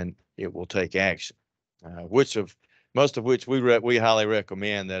 then it will take action. Which of most of which we highly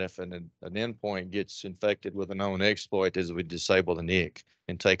recommend that if an endpoint gets infected with a known exploit, is we disable the NIC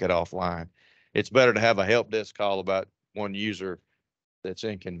and take it offline. It's better to have a help desk call about one user that's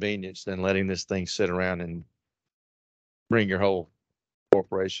inconvenienced than letting this thing sit around and bring your whole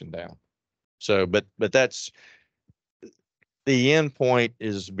corporation down. So, but that's the endpoint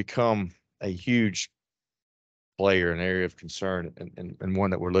is become a huge player, an area of concern, and one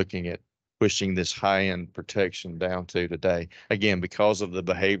that we're looking at pushing this high-end protection down to today. Again, because of the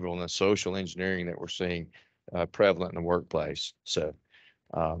behavioral and the social engineering that we're seeing prevalent in the workplace. So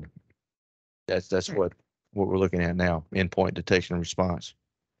that's what we're looking at now: endpoint detection and response.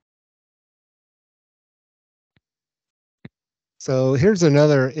 So here's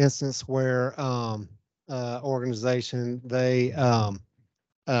another instance where organization, they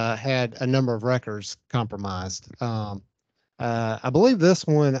had a number of records compromised. I believe this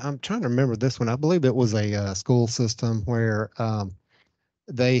one, I'm trying to remember this one. I believe it was a school system where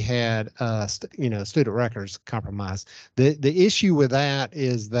they had student records compromised. The issue with that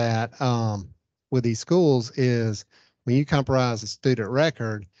is that with these schools is when you compromise a student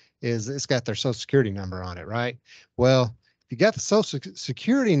record, is it's got their social security number on it, right? Well, if you got the social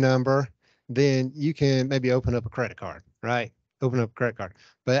security number, then you can maybe open up a credit card, right? Open up a credit card.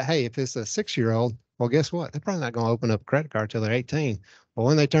 But hey, if it's a 6-year-old, well, guess what? They're probably not going to open up a credit card till they're 18. Well,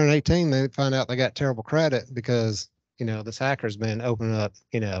 when they turn 18, they find out they got terrible credit because this hacker's been opening up,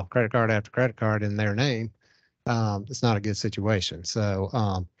 credit card after credit card in their name. It's not a good situation.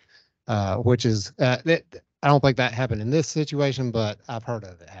 So, which is, I don't think that happened in this situation, but I've heard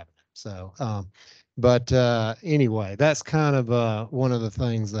of it happening. So, anyway, that's kind of one of the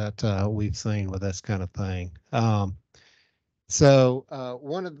things that we've seen with this kind of thing. So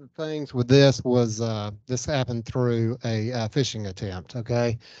one of the things with this was this happened through a phishing attempt.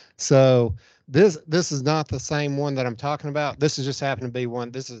 Okay, so this is not the same one that I'm talking about. This is just happened to be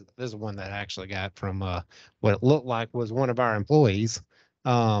one. This is one that I actually got from what it looked like was one of our employees.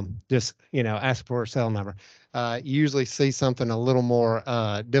 Just ask for a cell number. You usually see something a little more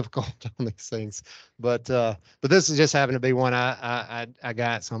difficult on these things, but this is just happened to be one I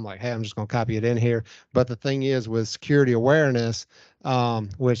got. So I'm like, hey, I'm just gonna copy it in here. But the thing is, with security awareness,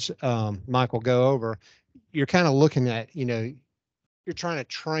 which Mike will go over, you're kind of looking at, you're trying to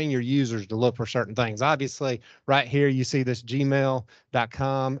train your users to look for certain things. Obviously, right here, you see this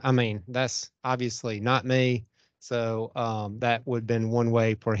gmail.com. I mean, that's obviously not me. So that would have been one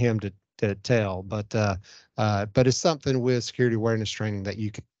way for him to tell. But it's something with security awareness training that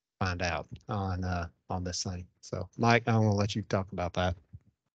you can find out on this thing. So Mike, I want to let you talk about that.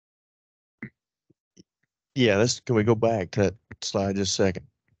 Yeah, can we go back to that slide just a second?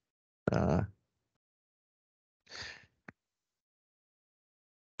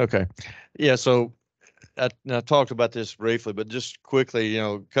 Okay. Yeah, so I talked about this briefly, but just quickly,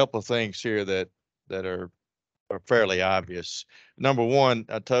 a couple of things here that are fairly obvious. Number one,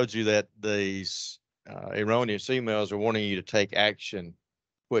 I told you that these erroneous emails are wanting you to take action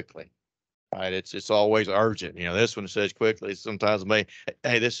quickly. Right? It's always urgent. This one says quickly. Sometimes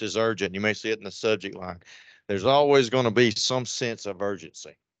hey, this is urgent. You may see it in the subject line. There's always going to be some sense of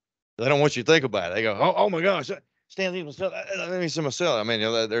urgency. They don't want you to think about it. They go, oh my gosh, Stan, let me see myself. I mean,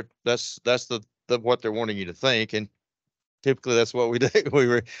 that's the what they're wanting you to think, and typically that's what we do.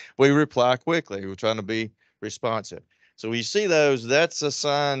 We reply quickly. We're trying to be responsive. So when you see those, that's a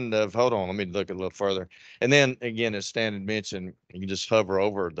sign of, hold on, let me look a little further. And then again, as Stan had mentioned, you can just hover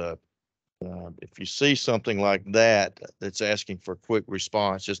over if you see something like that, that's asking for a quick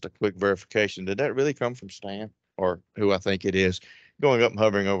response, just a quick verification. Did that really come from Stan or who I think it is? Going up and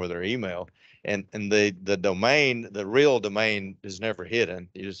hovering over their email, and the domain, the real domain is never hidden.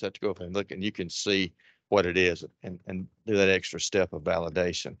 You just have to go up and look, and you can see what it is and do that extra step of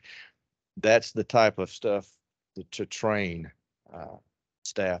validation. That's the type of stuff to train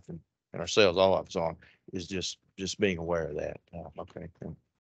staff and ourselves, all of us on, is just being aware of that. Okay.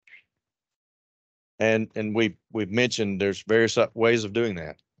 And we've mentioned there's various ways of doing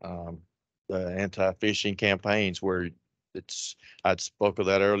that. The anti-phishing campaigns where I'd spoke of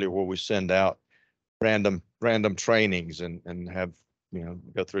that earlier, where we send out random trainings and have,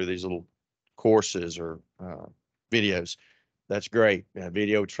 go through these little courses or videos. That's great.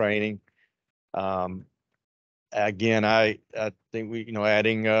 Video training. Again, I think we,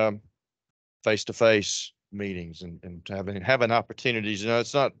 adding face-to-face meetings and having opportunities.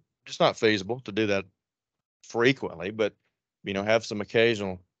 It's not feasible to do that frequently, but have some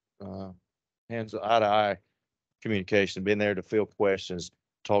occasional hands eye-to-eye communication, being there to field questions,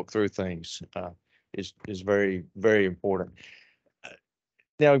 talk through things is very, very important.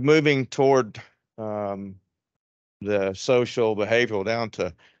 Now moving toward the social behavioral down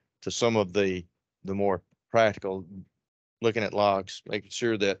to some of the more practical, looking at logs, making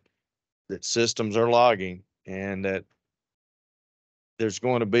sure that systems are logging and that there's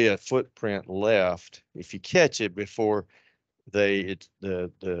going to be a footprint left if you catch it before the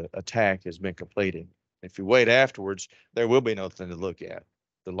attack has been completed. If you wait afterwards, there will be nothing to look at.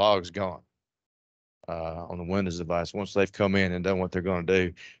 The log's gone on the Windows device. Once they've come in and done what they're going to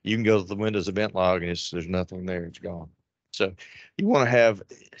do, you can go to the Windows event log and there's nothing there. It's gone. So you want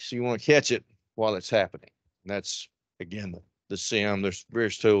to catch it while it's happening. And that's, again, the SIM. There's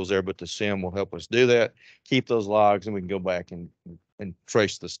various tools there, but the SIM will help us do that, keep those logs, and we can go back and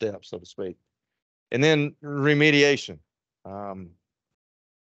trace the steps, so to speak. And then remediation.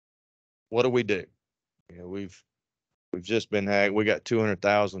 What do we do? We've just been hacked. We got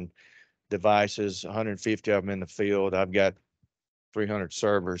 200,000 devices, 150 of them in the field. I've got 300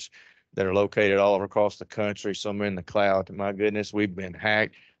 servers that are located all across the country, some in the cloud. My goodness, we've been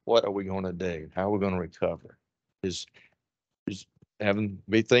hacked. What are we going to do? How are we going to recover? Is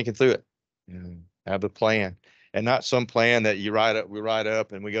be thinking through it. Have a plan, and not some plan that we write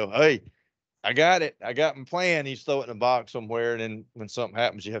up and we go, hey, I got it. I got my plan. You throw it in a box somewhere, and then when something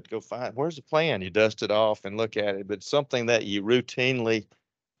happens, you have to go find where's the plan. You dust it off and look at it, but something that you routinely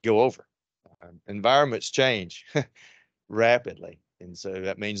go over. Environments change rapidly, and so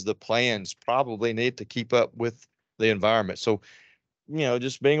that means the plans probably need to keep up with the environment. So,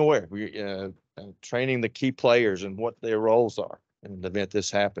 just being aware, training the key players and what their roles are in the event this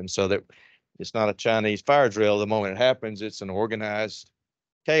happens, so that it's not a Chinese fire drill. The moment it happens, it's an organized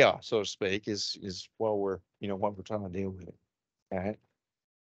chaos, so to speak, is what we're trying to deal with it. All right.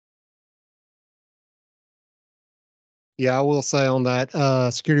 Yeah, I will say on that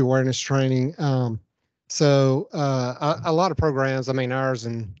security awareness training. So a lot of programs, I mean ours,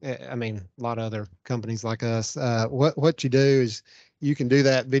 and I mean a lot of other companies like us. What you do is you can do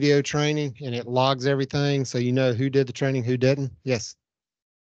that video training, and it logs everything, so you know who did the training, who didn't. Yes.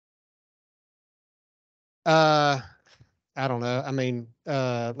 I don't know. I mean,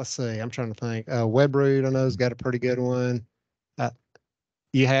 let's see. I'm trying to think. Webroot, I know, has got a pretty good one.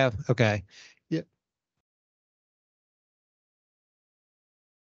 You have? Okay.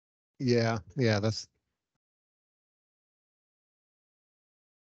 Yeah. Yeah. That's.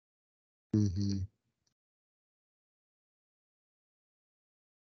 Mhm.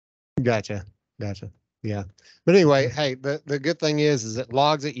 Gotcha. Yeah. But anyway, hey, the good thing is it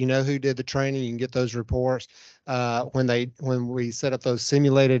logs it. You know who did the training. You can get those reports. When we set up those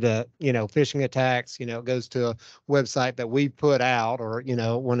simulated, phishing attacks, it goes to a website that we put out, or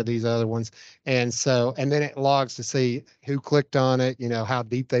one of these other ones, and then it logs to see who clicked on it, how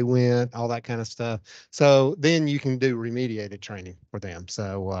deep they went, all that kind of stuff. So then you can do remediated training for them.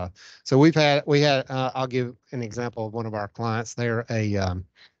 So we had. I'll give an example of one of our clients. They're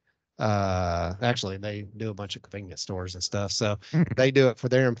actually they do a bunch of convenience stores and stuff, so they do it for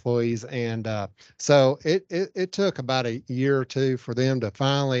their employees. And so it took about a year or two for them to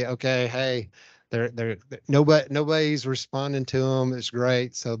finally, okay, hey, they're nobody's responding to them. It's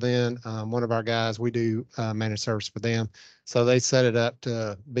great. So then one of our guys, we do managed service for them, so they set it up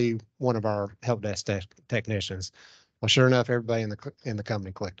to be one of our help desk technicians. Well, sure enough, everybody in the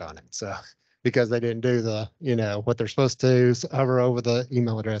company clicked on it. So because they didn't do the, what they're supposed to, hover over the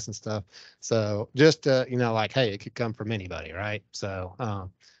email address and stuff. So just, like, hey, it could come from anybody, right? So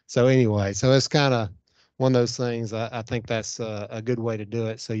anyway, so it's kind of one of those things. I think that's a good way to do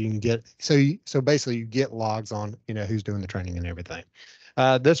it. So you can get, so basically you get logs on, who's doing the training and everything.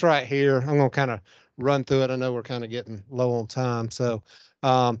 This right here, I'm going to kind of run through it. I know we're kind of getting low on time. So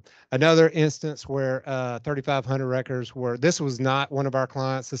another instance where 3,500 records were, this was not one of our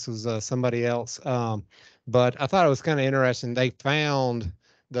clients, this was somebody else. But I thought it was kind of interesting. They found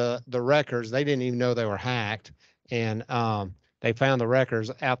the records. They didn't even know they were hacked. And they found the records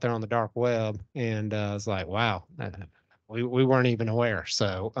out there on the dark web. And I was like, wow, we weren't even aware.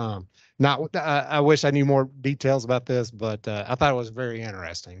 So I wish I knew more details about this, but I thought it was very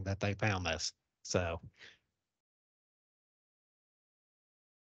interesting that they found this. So.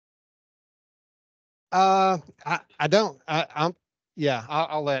 I don't. Yeah,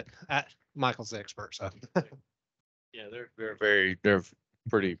 I'll let Michael's the expert. So. Yeah, they're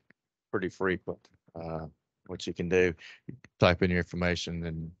pretty frequent. What you can do, type in your information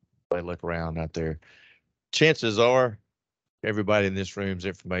and they look around out there. Chances are everybody in this room's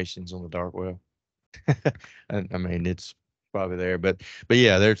information's on the dark web. And I mean, it's probably there, but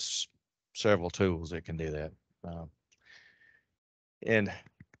yeah, there's several tools that can do that. And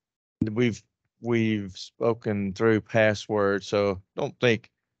we've spoken through passwords, so don't think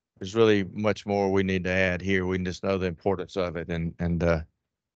there's really much more we need to add here. We can just know the importance of it and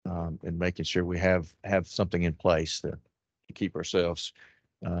making sure we have something in place to keep ourselves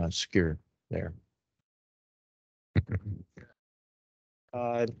secure there.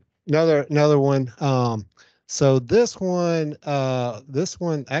 Another one. So this one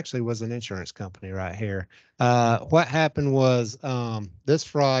actually was an insurance company right here. What happened was, this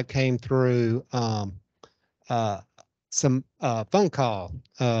fraud came through, some phone call.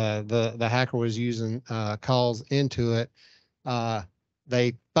 The hacker was using calls into it.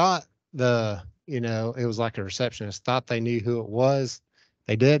 They thought it was like a receptionist, thought they knew who it was.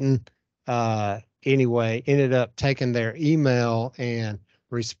 They didn't. Anyway, ended up taking their email and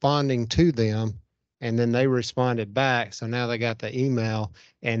responding to them, and then they responded back. So now they got the email,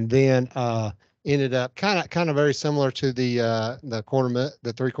 and then ended up kind of very similar to the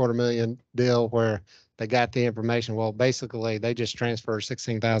 $750,000 million deal where they got the information. Well, basically they just transferred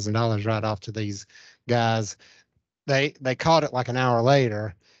 $16,000 right off to these guys. They caught it like an hour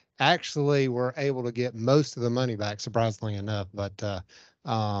later. Actually were able to get most of the money back, surprisingly enough. But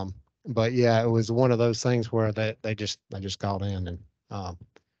yeah, it was one of those things where they just called in,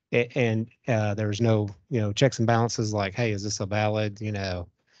 and there was no checks and balances like, hey, is this a valid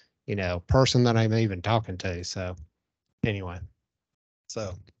person that I'm even talking to? So anyway,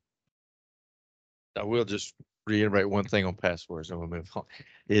 so I will just reiterate one thing on passwords and we'll move on,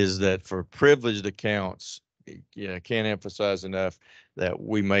 is that for privileged accounts, I can't emphasize enough that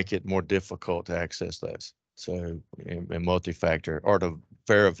we make it more difficult to access those. So in multi-factor, or to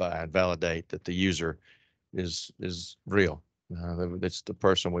verify and validate that the user is real. It's the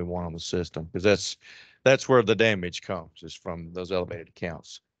person we want on the system, because that's where the damage comes, is from those elevated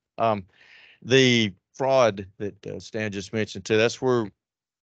accounts. The fraud that Stan just mentioned too, that's where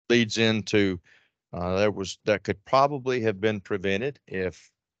leads into that could probably have been prevented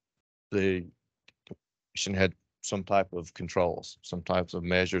if the commission had some type of controls, some types of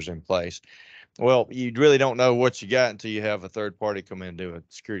measures in place. Well, you really don't know what you got until you have a third party come in and do a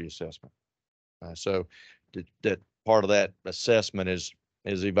security assessment. So that part of that assessment is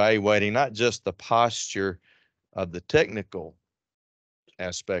evaluating not just the posture of the technical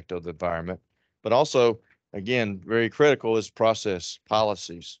aspect of the environment, but also, again, very critical is process,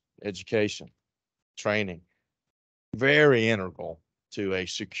 policies, education, training. Very integral to a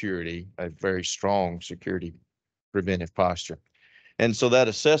very strong security preventive posture. And so that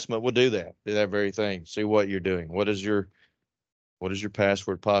assessment will do that very thing. See what you're doing. What is your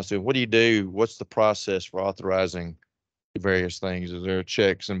password policy? What do? What's the process for authorizing various things? Is there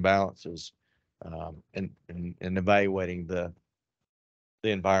checks and balances, and evaluating the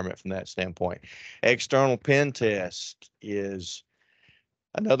environment from that standpoint? External pen test is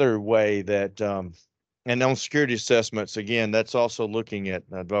another way that, and on security assessments, again, that's also looking at,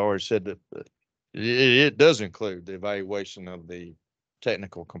 I've already said that it does include the evaluation of the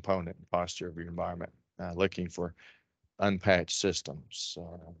technical component and posture of your environment, looking for unpatched systems,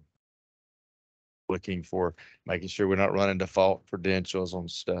 looking for making sure we're not running default credentials on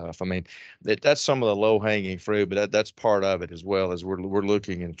stuff. I mean, that's some of the low hanging fruit, but that's part of it, as well as we're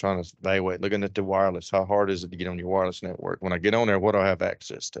looking and trying to evaluate, looking at the wireless. How hard is it to get on your wireless network? When I get on there, what do I have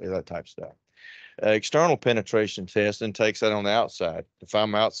access to? That type of stuff. External penetration testing takes that on the outside. If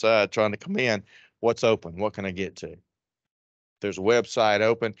I'm outside trying to come in, what's open? What can I get to? There's a website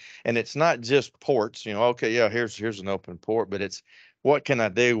open, and it's not just ports, okay, yeah, here's an open port, but it's what can I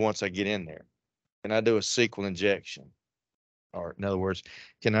do once I get in there? Can I do a SQL injection? Or in other words,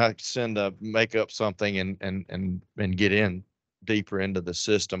 can I make up something and get in deeper into the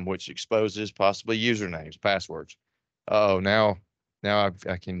system, which exposes possibly usernames, passwords? Oh, now I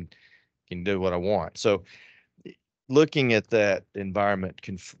can do what I want. So looking at that environment,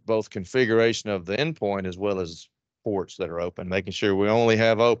 both configuration of the endpoint as well as ports that are open, making sure we only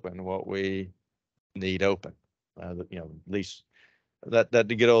have open what we need open. At least that to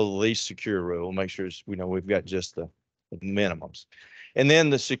get all the least secure rule, make sure we've got just the minimums. And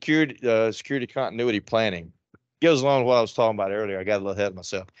then the security continuity planning goes along with what I was talking about earlier. I got a little ahead of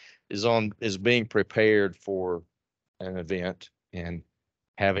myself. Is being prepared for an event and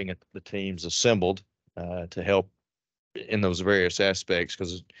having the teams assembled to help in those various aspects,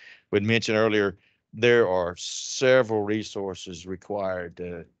 because we'd mentioned earlier, there are several resources required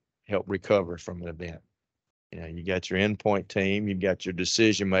to help recover from an event. You got your endpoint team, you've got your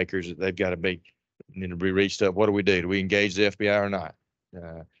decision makers that they've got to need to be reached up. What do we do? Do we engage the FBI or not?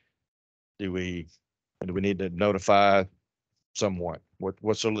 Do we need to notify someone?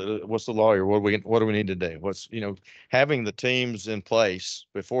 What's the lawyer? What do we need to do? Having the teams in place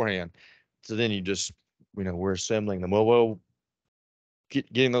beforehand. So then you just, we're assembling them. Well,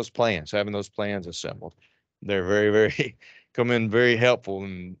 getting those plans, having those plans assembled. They're very, very come in very helpful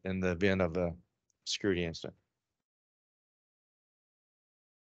in the event of a security incident.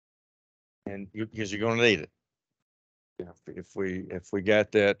 And because you're going to need it. If we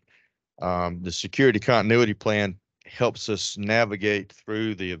got that, the security continuity plan helps us navigate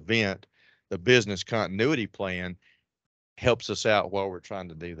through the event. The business continuity plan helps us out while we're trying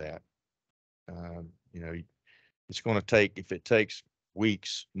to do that. You know, it's going to take, if it takes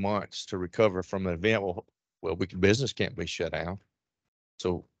weeks, months to recover from an event, well, business can't be shut down.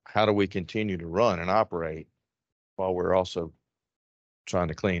 So how do we continue to run and operate while we're also trying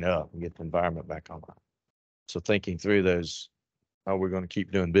to clean up and get the environment back online? So thinking through those, how we're going to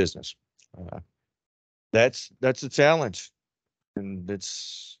keep doing business. That's a challenge, and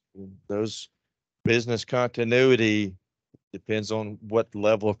it's those business continuity depends on what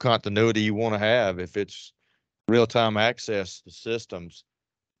level of continuity you want to have. If it's real-time access to systems,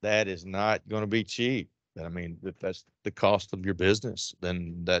 that is not going to be cheap. I mean, if that's the cost of your business,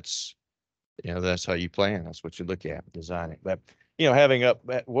 then that's, you know, that's how you plan. That's what you look at, designing. But, you know, having up,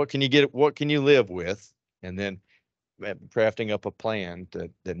 what can you get, what can you live with? And then crafting up a plan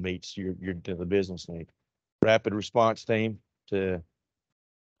that meets your the business need. Rapid response team to,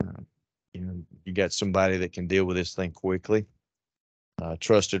 you know, you got somebody that can deal with this thing quickly.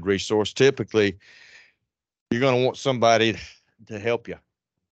 Trusted resource. Typically, you're going to want somebody to help you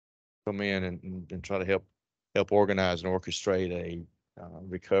come in and try to help organize and orchestrate a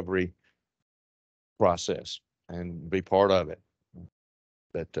recovery process and be part of it.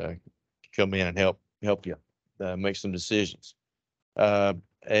 That come in and help you make some decisions.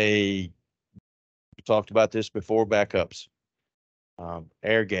 We talked about this before, backups,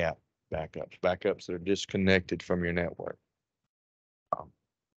 air gap backups that are disconnected from your network.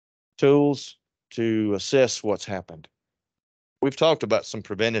 Tools to assess what's happened. We've talked about some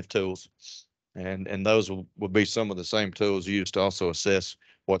preventive tools, and those will be some of the same tools used to also assess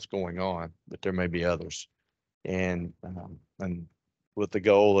what's going on, but there may be others. And with the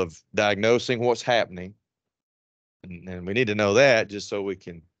goal of diagnosing what's happening, and we need to know that just so we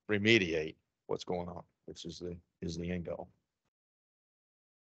can remediate what's going on, which is the end goal.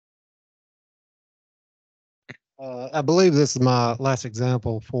 I believe this is my last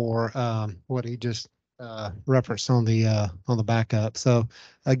example for what he just referenced on the backup. So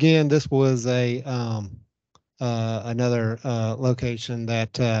again, this was a another location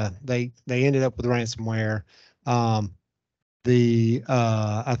that they ended up with ransomware. I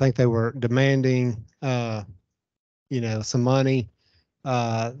think they were demanding you know, some money.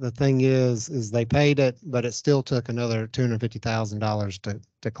 The thing is they paid it, but it still took another $250,000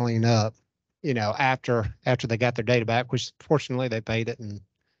 to clean up, you know, after they got their data back, which fortunately they paid it and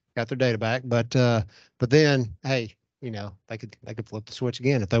got their data back. But then, hey, you know, they could flip the switch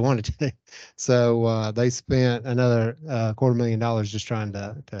again if they wanted to. So they spent another $250,000 just trying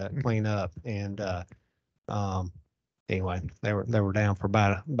to clean up. And anyway, they were down for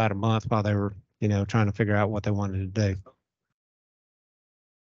about a month while they were, you know, trying to figure out what they wanted to do.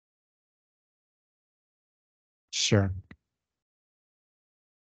 Sure.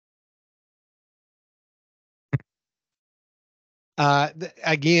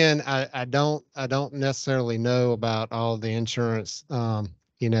 Again, I don't necessarily know about all the insurance,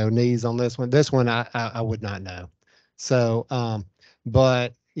 you know, needs on this one. This one, I would not know. So,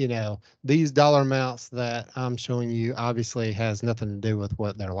 but you know, these dollar amounts that I'm showing you obviously has nothing to do with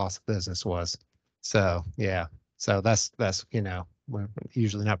what their loss of business was. So, yeah. So that's, you know, we're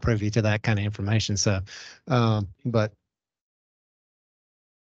usually not privy to that kind of information. So, but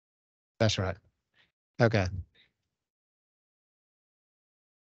that's right. Okay.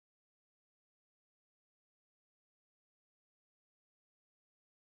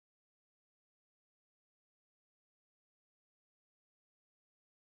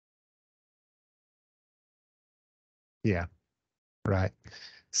 Yeah. Right.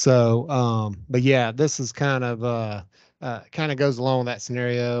 So, but yeah, this is kind of goes along that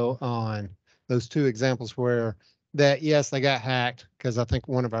scenario on those two examples where that, yes, they got hacked, because I think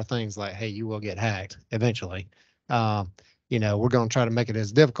one of our things like, hey, you will get hacked eventually. Um, you know, we're going to try to make it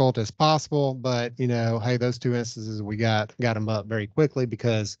as difficult as possible, but you know, hey, those two instances we got them up very quickly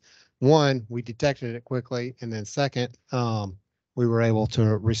because one, we detected it quickly, and then second, we were able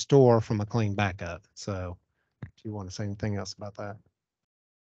to restore from a clean backup. So, do you want to say anything else about that?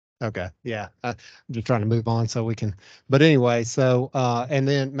 Okay, yeah, I'm just trying to move on so we can, but anyway, so, and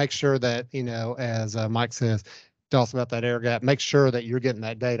then make sure that, you know, as Mike says, tell us about that air gap, make sure that you're getting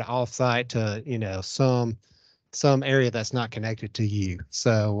that data offsite to, you know, some area that's not connected to you.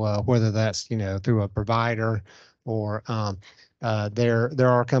 So, whether that's, you know, through a provider or, There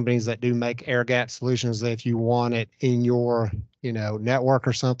are companies that do make air gap solutions that if you want it in your, network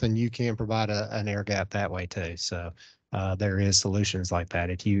or something, you can provide an air gap that way too. So there is solutions like that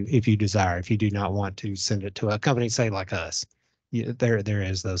if you desire, if you do not want to send it to a company, say like us, there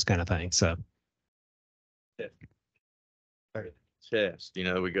is those kind of things. So Test,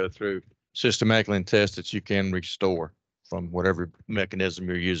 we go through systematically and test that you can restore from whatever mechanism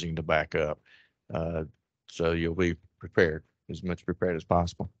you're using to back up. So you'll be prepared, as much prepared as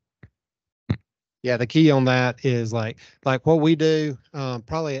possible. yeah, the key on that is like what we do.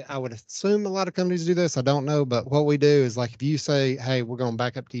 Probably I would assume a lot of companies do this. I don't know, but what we do is like if you say, hey, we're going to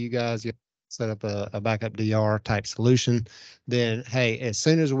back up to you guys, you set up a backup DR type solution, then hey, as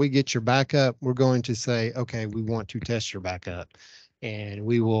soon as we get your backup, we're going to say, okay, we want to test your backup, and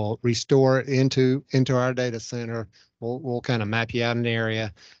we will restore it into our data center. We'll kind of map you out an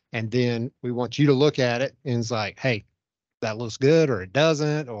area, and then we want you to look at it and it's like, hey, that looks good or it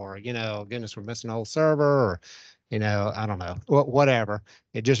doesn't, or, goodness, we're missing a whole server, or, I don't know, whatever.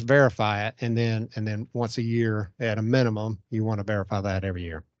 It just verify it. And then once a year at a minimum, you want to verify that every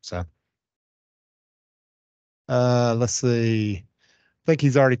year. So, let's see. I think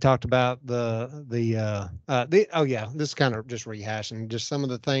he's already talked about oh yeah, this is kind of just rehashing just some of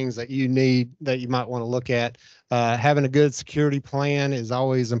the things that you need that you might want to look at. Having a good security plan is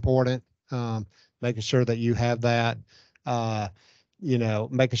always important. Making sure that you have that.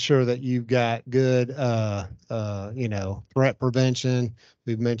 Making sure that you've got good, threat prevention.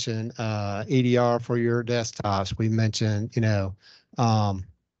 We've mentioned EDR for your desktops. We mentioned,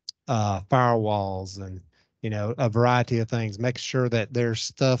 firewalls and, a variety of things. Make sure that there's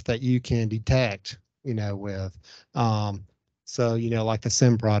stuff that you can detect, with. So, like the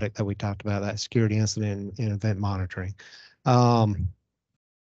SIM product that we talked about, that security incident and event monitoring.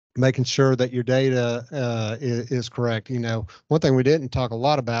 Making sure that your data is correct. One thing we didn't talk a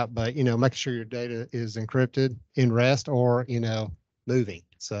lot about, but, making sure your data is encrypted in rest or, moving.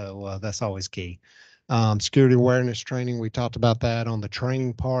 So that's always key. Security awareness training, we talked about that on the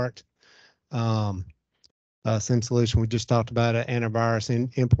training part. SIM solution, we just talked about it. Antivirus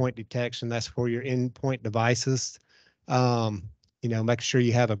and endpoint detection, that's for your endpoint devices. Making sure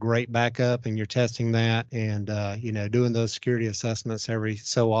you have a great backup and you're testing that, and doing those security assessments every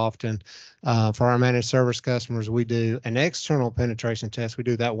so often. For our managed service customers, we do an external penetration test. We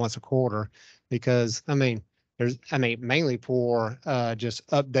do that once a quarter because mainly for just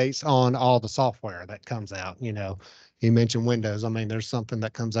updates on all the software that comes out. You mentioned Windows. There's something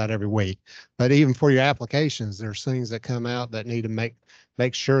that comes out every week, but even for your applications, there's things that come out that need to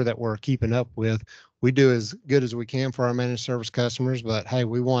make sure that we're keeping up with. We do as good as we can for our managed service customers, but hey,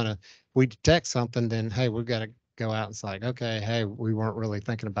 we detect something, then hey, we've got to go out and say, okay, hey, we weren't really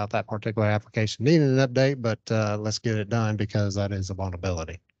thinking about that particular application needing an update, but let's get it done because that is a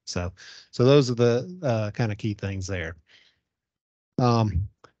vulnerability. So those are the kind of key things there.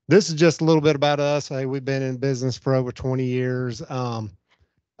 This is just a little bit about us. Hey, we've been in business for over 20 years.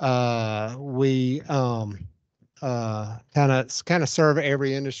 We kind of serve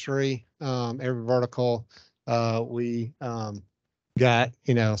every industry, every vertical. We got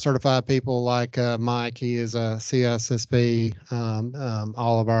certified people like Mike. He is a CSSP.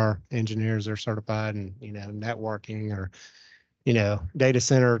 All of our engineers are certified in networking or data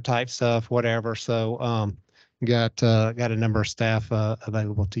center type stuff, whatever. So got a number of staff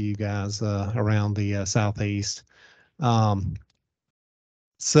available to you guys around the Southeast.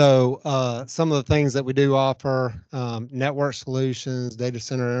 So some of the things that we do offer, network solutions, data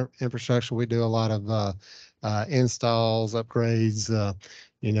center infrastructure. We do a lot of installs, upgrades.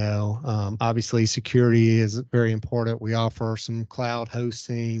 Obviously security is very important. We offer some cloud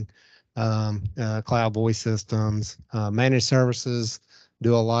hosting, cloud voice systems, managed services.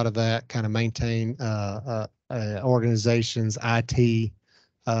 Do a lot of that. Kind of maintain organizations' IT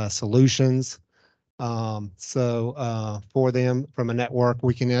solutions. So for them from a network,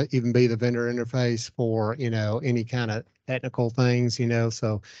 we can even be the vendor interface for, any kind of technical things,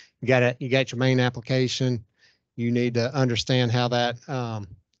 so you got your main application. You need to understand how that,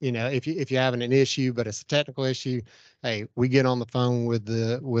 if you're having an issue, but it's a technical issue, hey, we get on the phone with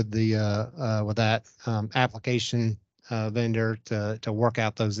that application vendor to work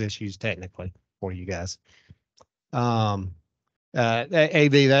out those issues technically for you guys. AV,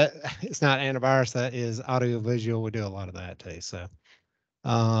 that it's not antivirus, that is audio visual. We do a lot of that too. So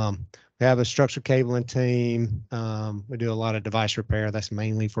we have a structured cabling team. We do a lot of device repair. That's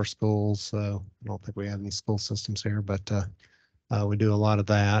mainly for schools. So I don't think we have any school systems here, but we do a lot of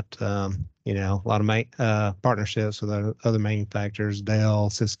that. A lot of partnerships with other manufacturers, Dell,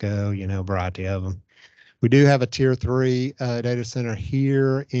 Cisco, variety of them. We do have a tier 3 data center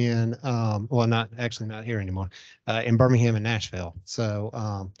here in, well, not here anymore, in Birmingham and Nashville.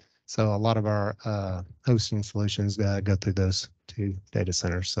 So, so a lot of our hosting solutions go through those 2 data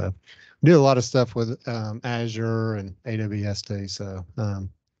centers. So we do a lot of stuff with Azure and AWS too. So,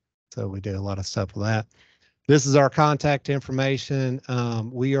 so we do a lot of stuff with that. This is our contact information.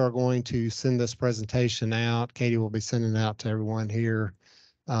 We are going to send this presentation out. Katie will be sending it out to everyone here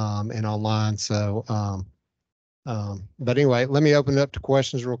and online. So, but anyway, let me open it up to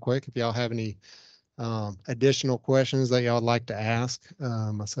questions real quick. If y'all have any additional questions that y'all would like to ask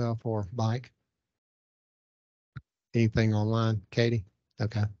myself or Mike. Anything online, Katie?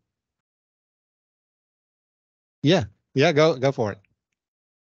 Okay. Yeah, go for it.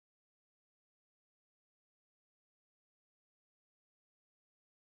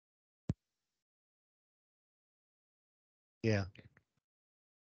 Yeah.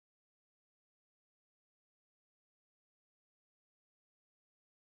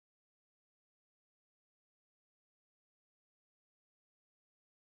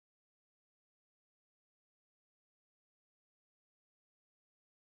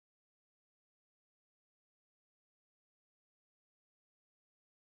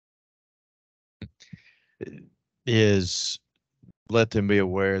 Is let them be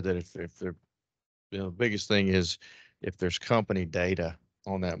aware that if they're, the biggest thing is if there's company data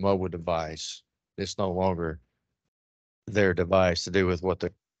on that mobile device, it's no longer their device to do with what they,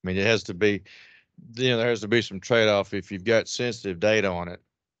 I mean, it has to be, there has to be some trade-off if you've got sensitive data on it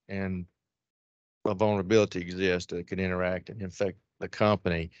and a vulnerability exists that could interact and infect the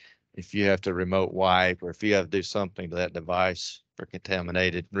company. If you have to remote wipe or if you have to do something to that device for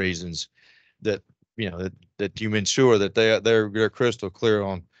contaminated reasons, that that you ensure that they're crystal clear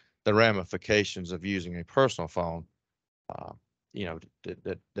on the ramifications of using a personal phone,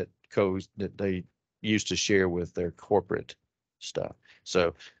 that codes that they used to share with their corporate stuff.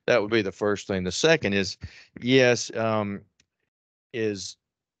 So that would be the first thing. The second is, yes, is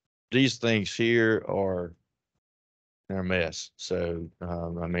these things here are a mess. So,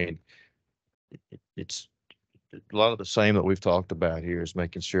 I mean, it's a lot of the same that we've talked about here is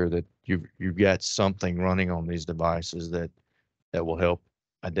making sure that you've got something running on these devices that will help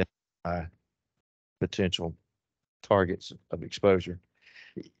identify potential targets of exposure.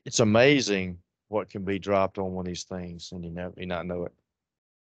 It's amazing what can be dropped on one of these things and you not know it.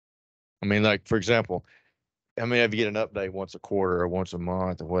 I mean, like, for example, I mean, if you get an update once a quarter or once a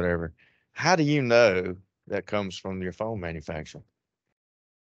month or whatever, how do you know that comes from your phone manufacturer?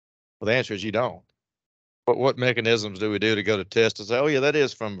 Well, the answer is you don't. But what mechanisms do we do to go to test and say, oh yeah, that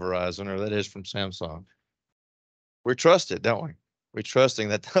is from Verizon or that is from Samsung? We trust it, don't we? We're trusting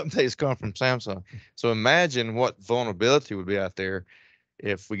that the updates come from Samsung. So imagine what vulnerability would be out there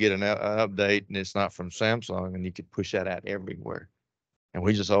if we get an update and it's not from Samsung and you could push that out everywhere. And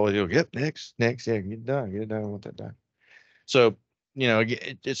we just always go, yep, next, yeah, get it done, want that done. So,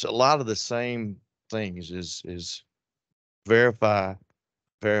 it's a lot of the same things is verify,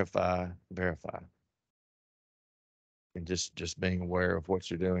 and just being aware of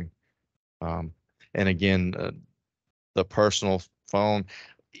what you're doing. And again, the personal phone,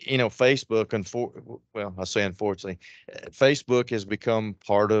 Facebook, well, I say unfortunately, Facebook has become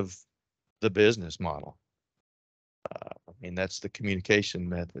part of the business model. I mean, that's the communication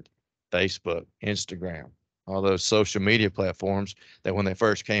method. Facebook, Instagram, all those social media platforms that when they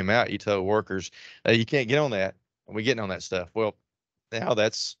first came out, you told workers, hey, you can't get on that. And we're getting on that stuff. Well, now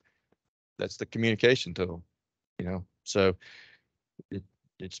that's the communication tool, so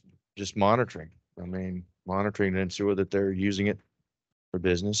it's just monitoring. I mean, monitoring to ensure that they're using it for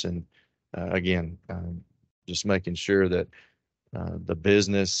business. And again, just making sure that the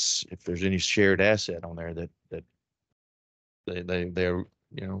business, if there's any shared asset on there, that they're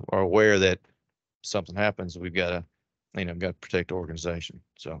are aware that something happens, we've got to protect the organization.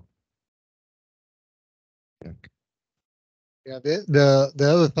 So yeah. Yeah, the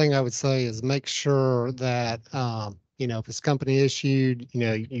other thing I would say is make sure that if it's company issued,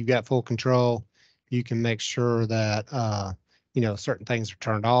 you've got full control. You can make sure that certain things are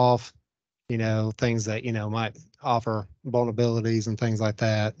turned off. Things that might offer vulnerabilities and things like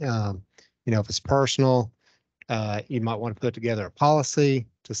that. If it's personal, you might want to put together a policy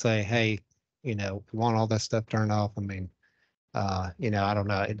to say, hey, we want all that stuff turned off. I mean, I don't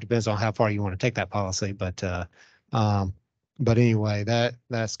know. It depends on how far you want to take that policy, but anyway,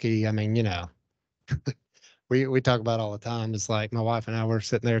 that's key. I mean, we talk about all the time. It's like my wife and I were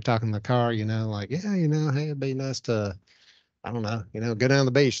sitting there talking in the car, like, yeah, hey, it'd be nice to, I don't know, go down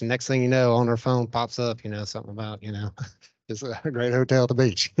the beach. And next thing you know, on her phone pops up, something about, it's a great hotel at the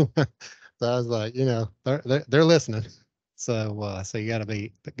beach. So I was like, they're listening. So you gotta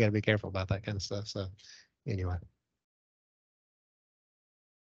be careful about that kind of stuff. So anyway.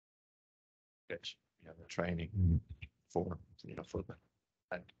 The training for, for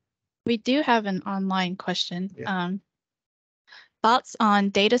that. We do have an online question. Yeah. Thoughts on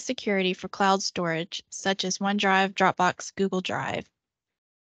data security for cloud storage, such as OneDrive, Dropbox, Google Drive?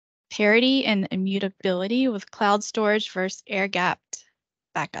 Parity and immutability with cloud storage versus air-gapped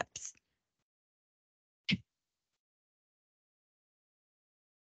backups.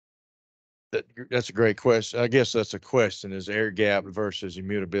 That's a great question. I guess that's a question, is air gap versus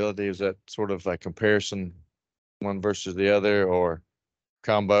immutability. Is that sort of a comparison, one versus the other, or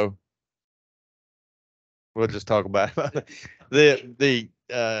combo? We'll just talk about okay.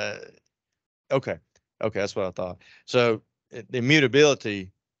 Okay, that's what I thought. So the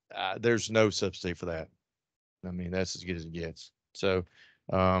immutability, there's no substitute for that. I mean, that's as good as it gets. So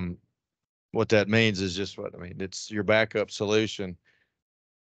what that means is just it's your backup solution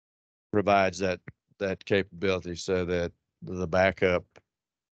provides that capability, so that the backup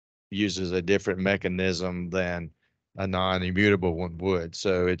uses a different mechanism than a non-immutable one would.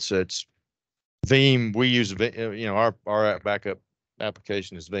 So it's Veeam. We use our backup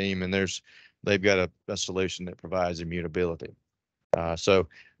application is Veeam, and they've got a solution that provides immutability. So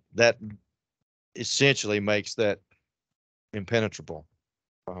that essentially makes that impenetrable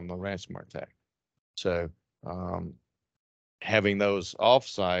from a ransomware attack. So having those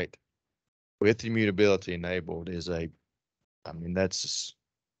offsite with immutability enabled is I'd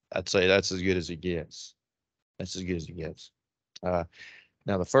say that's as good as it gets. That's as good as it gets. Now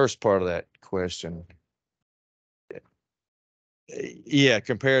the first part of that question, yeah,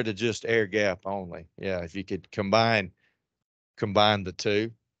 compared to just air gap only. Yeah, if you could combine the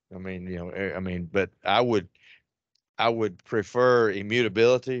two, but I would prefer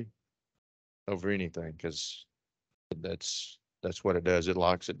immutability over anything, because that's what it does. It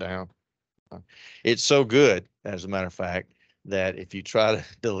locks it down. It's so good, as a matter of fact, that if you try to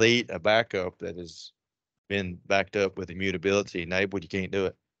delete a backup that has been backed up with immutability enabled, you can't do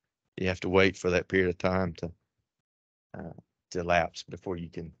it. You have to wait for that period of time to elapse before you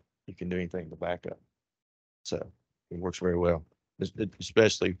can do anything to backup. So it works very well,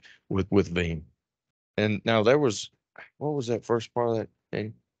 especially with Veeam. And now what was that first part of that,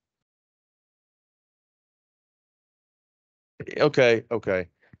 Katie? Okay.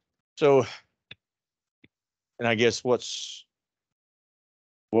 So, and I guess what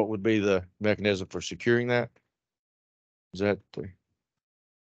would be the mechanism for securing that? Is that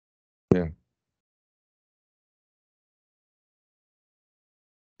yeah.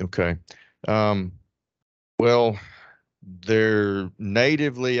 Okay. Well, they're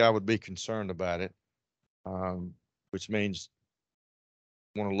natively, I would be concerned about it, which means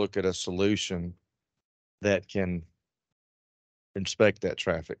want to look at a solution that can inspect that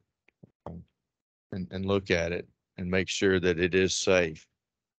traffic, and look at it and make sure that it is safe.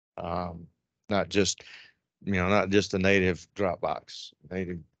 Not just a native Dropbox,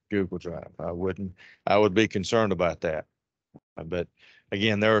 native Google Drive. I would be concerned about that. But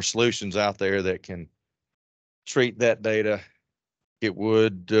again, there are solutions out there that can treat that data. It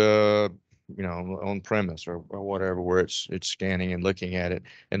would, on premise or whatever, where it's scanning and looking at it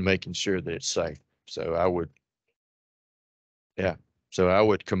and making sure that it's safe. So I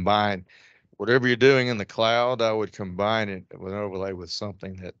would combine whatever you're doing in the cloud. I would combine it with an overlay with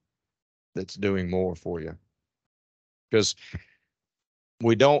something that's doing more for you, because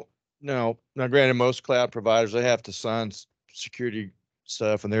we don't know. Now, granted, most cloud providers, they have to sign security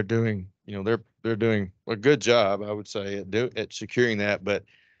stuff, and they're doing, they're doing a good job, I would say, at securing that. But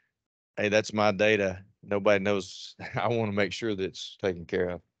hey, that's my data. Nobody knows. I want to make sure that it's taken care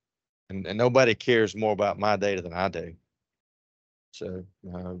of, and nobody cares more about my data than I do. So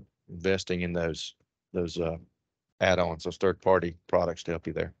investing in those add-ons, those third-party products to help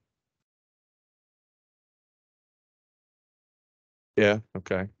you there. Yeah.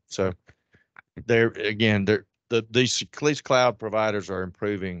 Okay. So these cloud providers are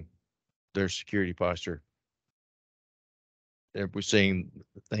improving their security posture. We're seeing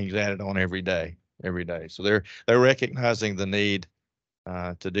things added on every day. So they're recognizing the need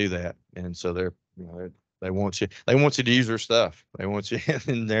to do that, and so they want you to use their stuff. They want you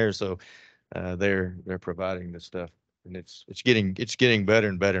in there. So they're providing this stuff, and it's getting better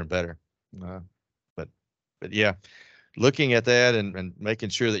and better and better. But yeah, looking at that and making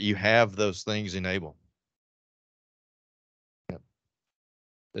sure that you have those things enabled. Yep.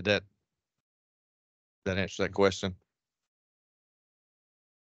 Did that answer that question?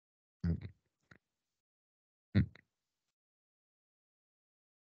 Mm.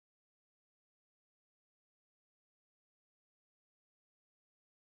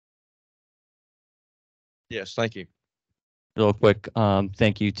 Yes, thank you. Real quick,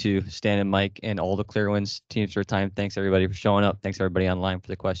 thank you to Stan and Mike and all the ClearWinds teams for their time. Thanks everybody for showing up. Thanks everybody online for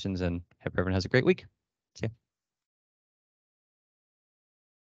the questions, and hope everyone has a great week. See ya.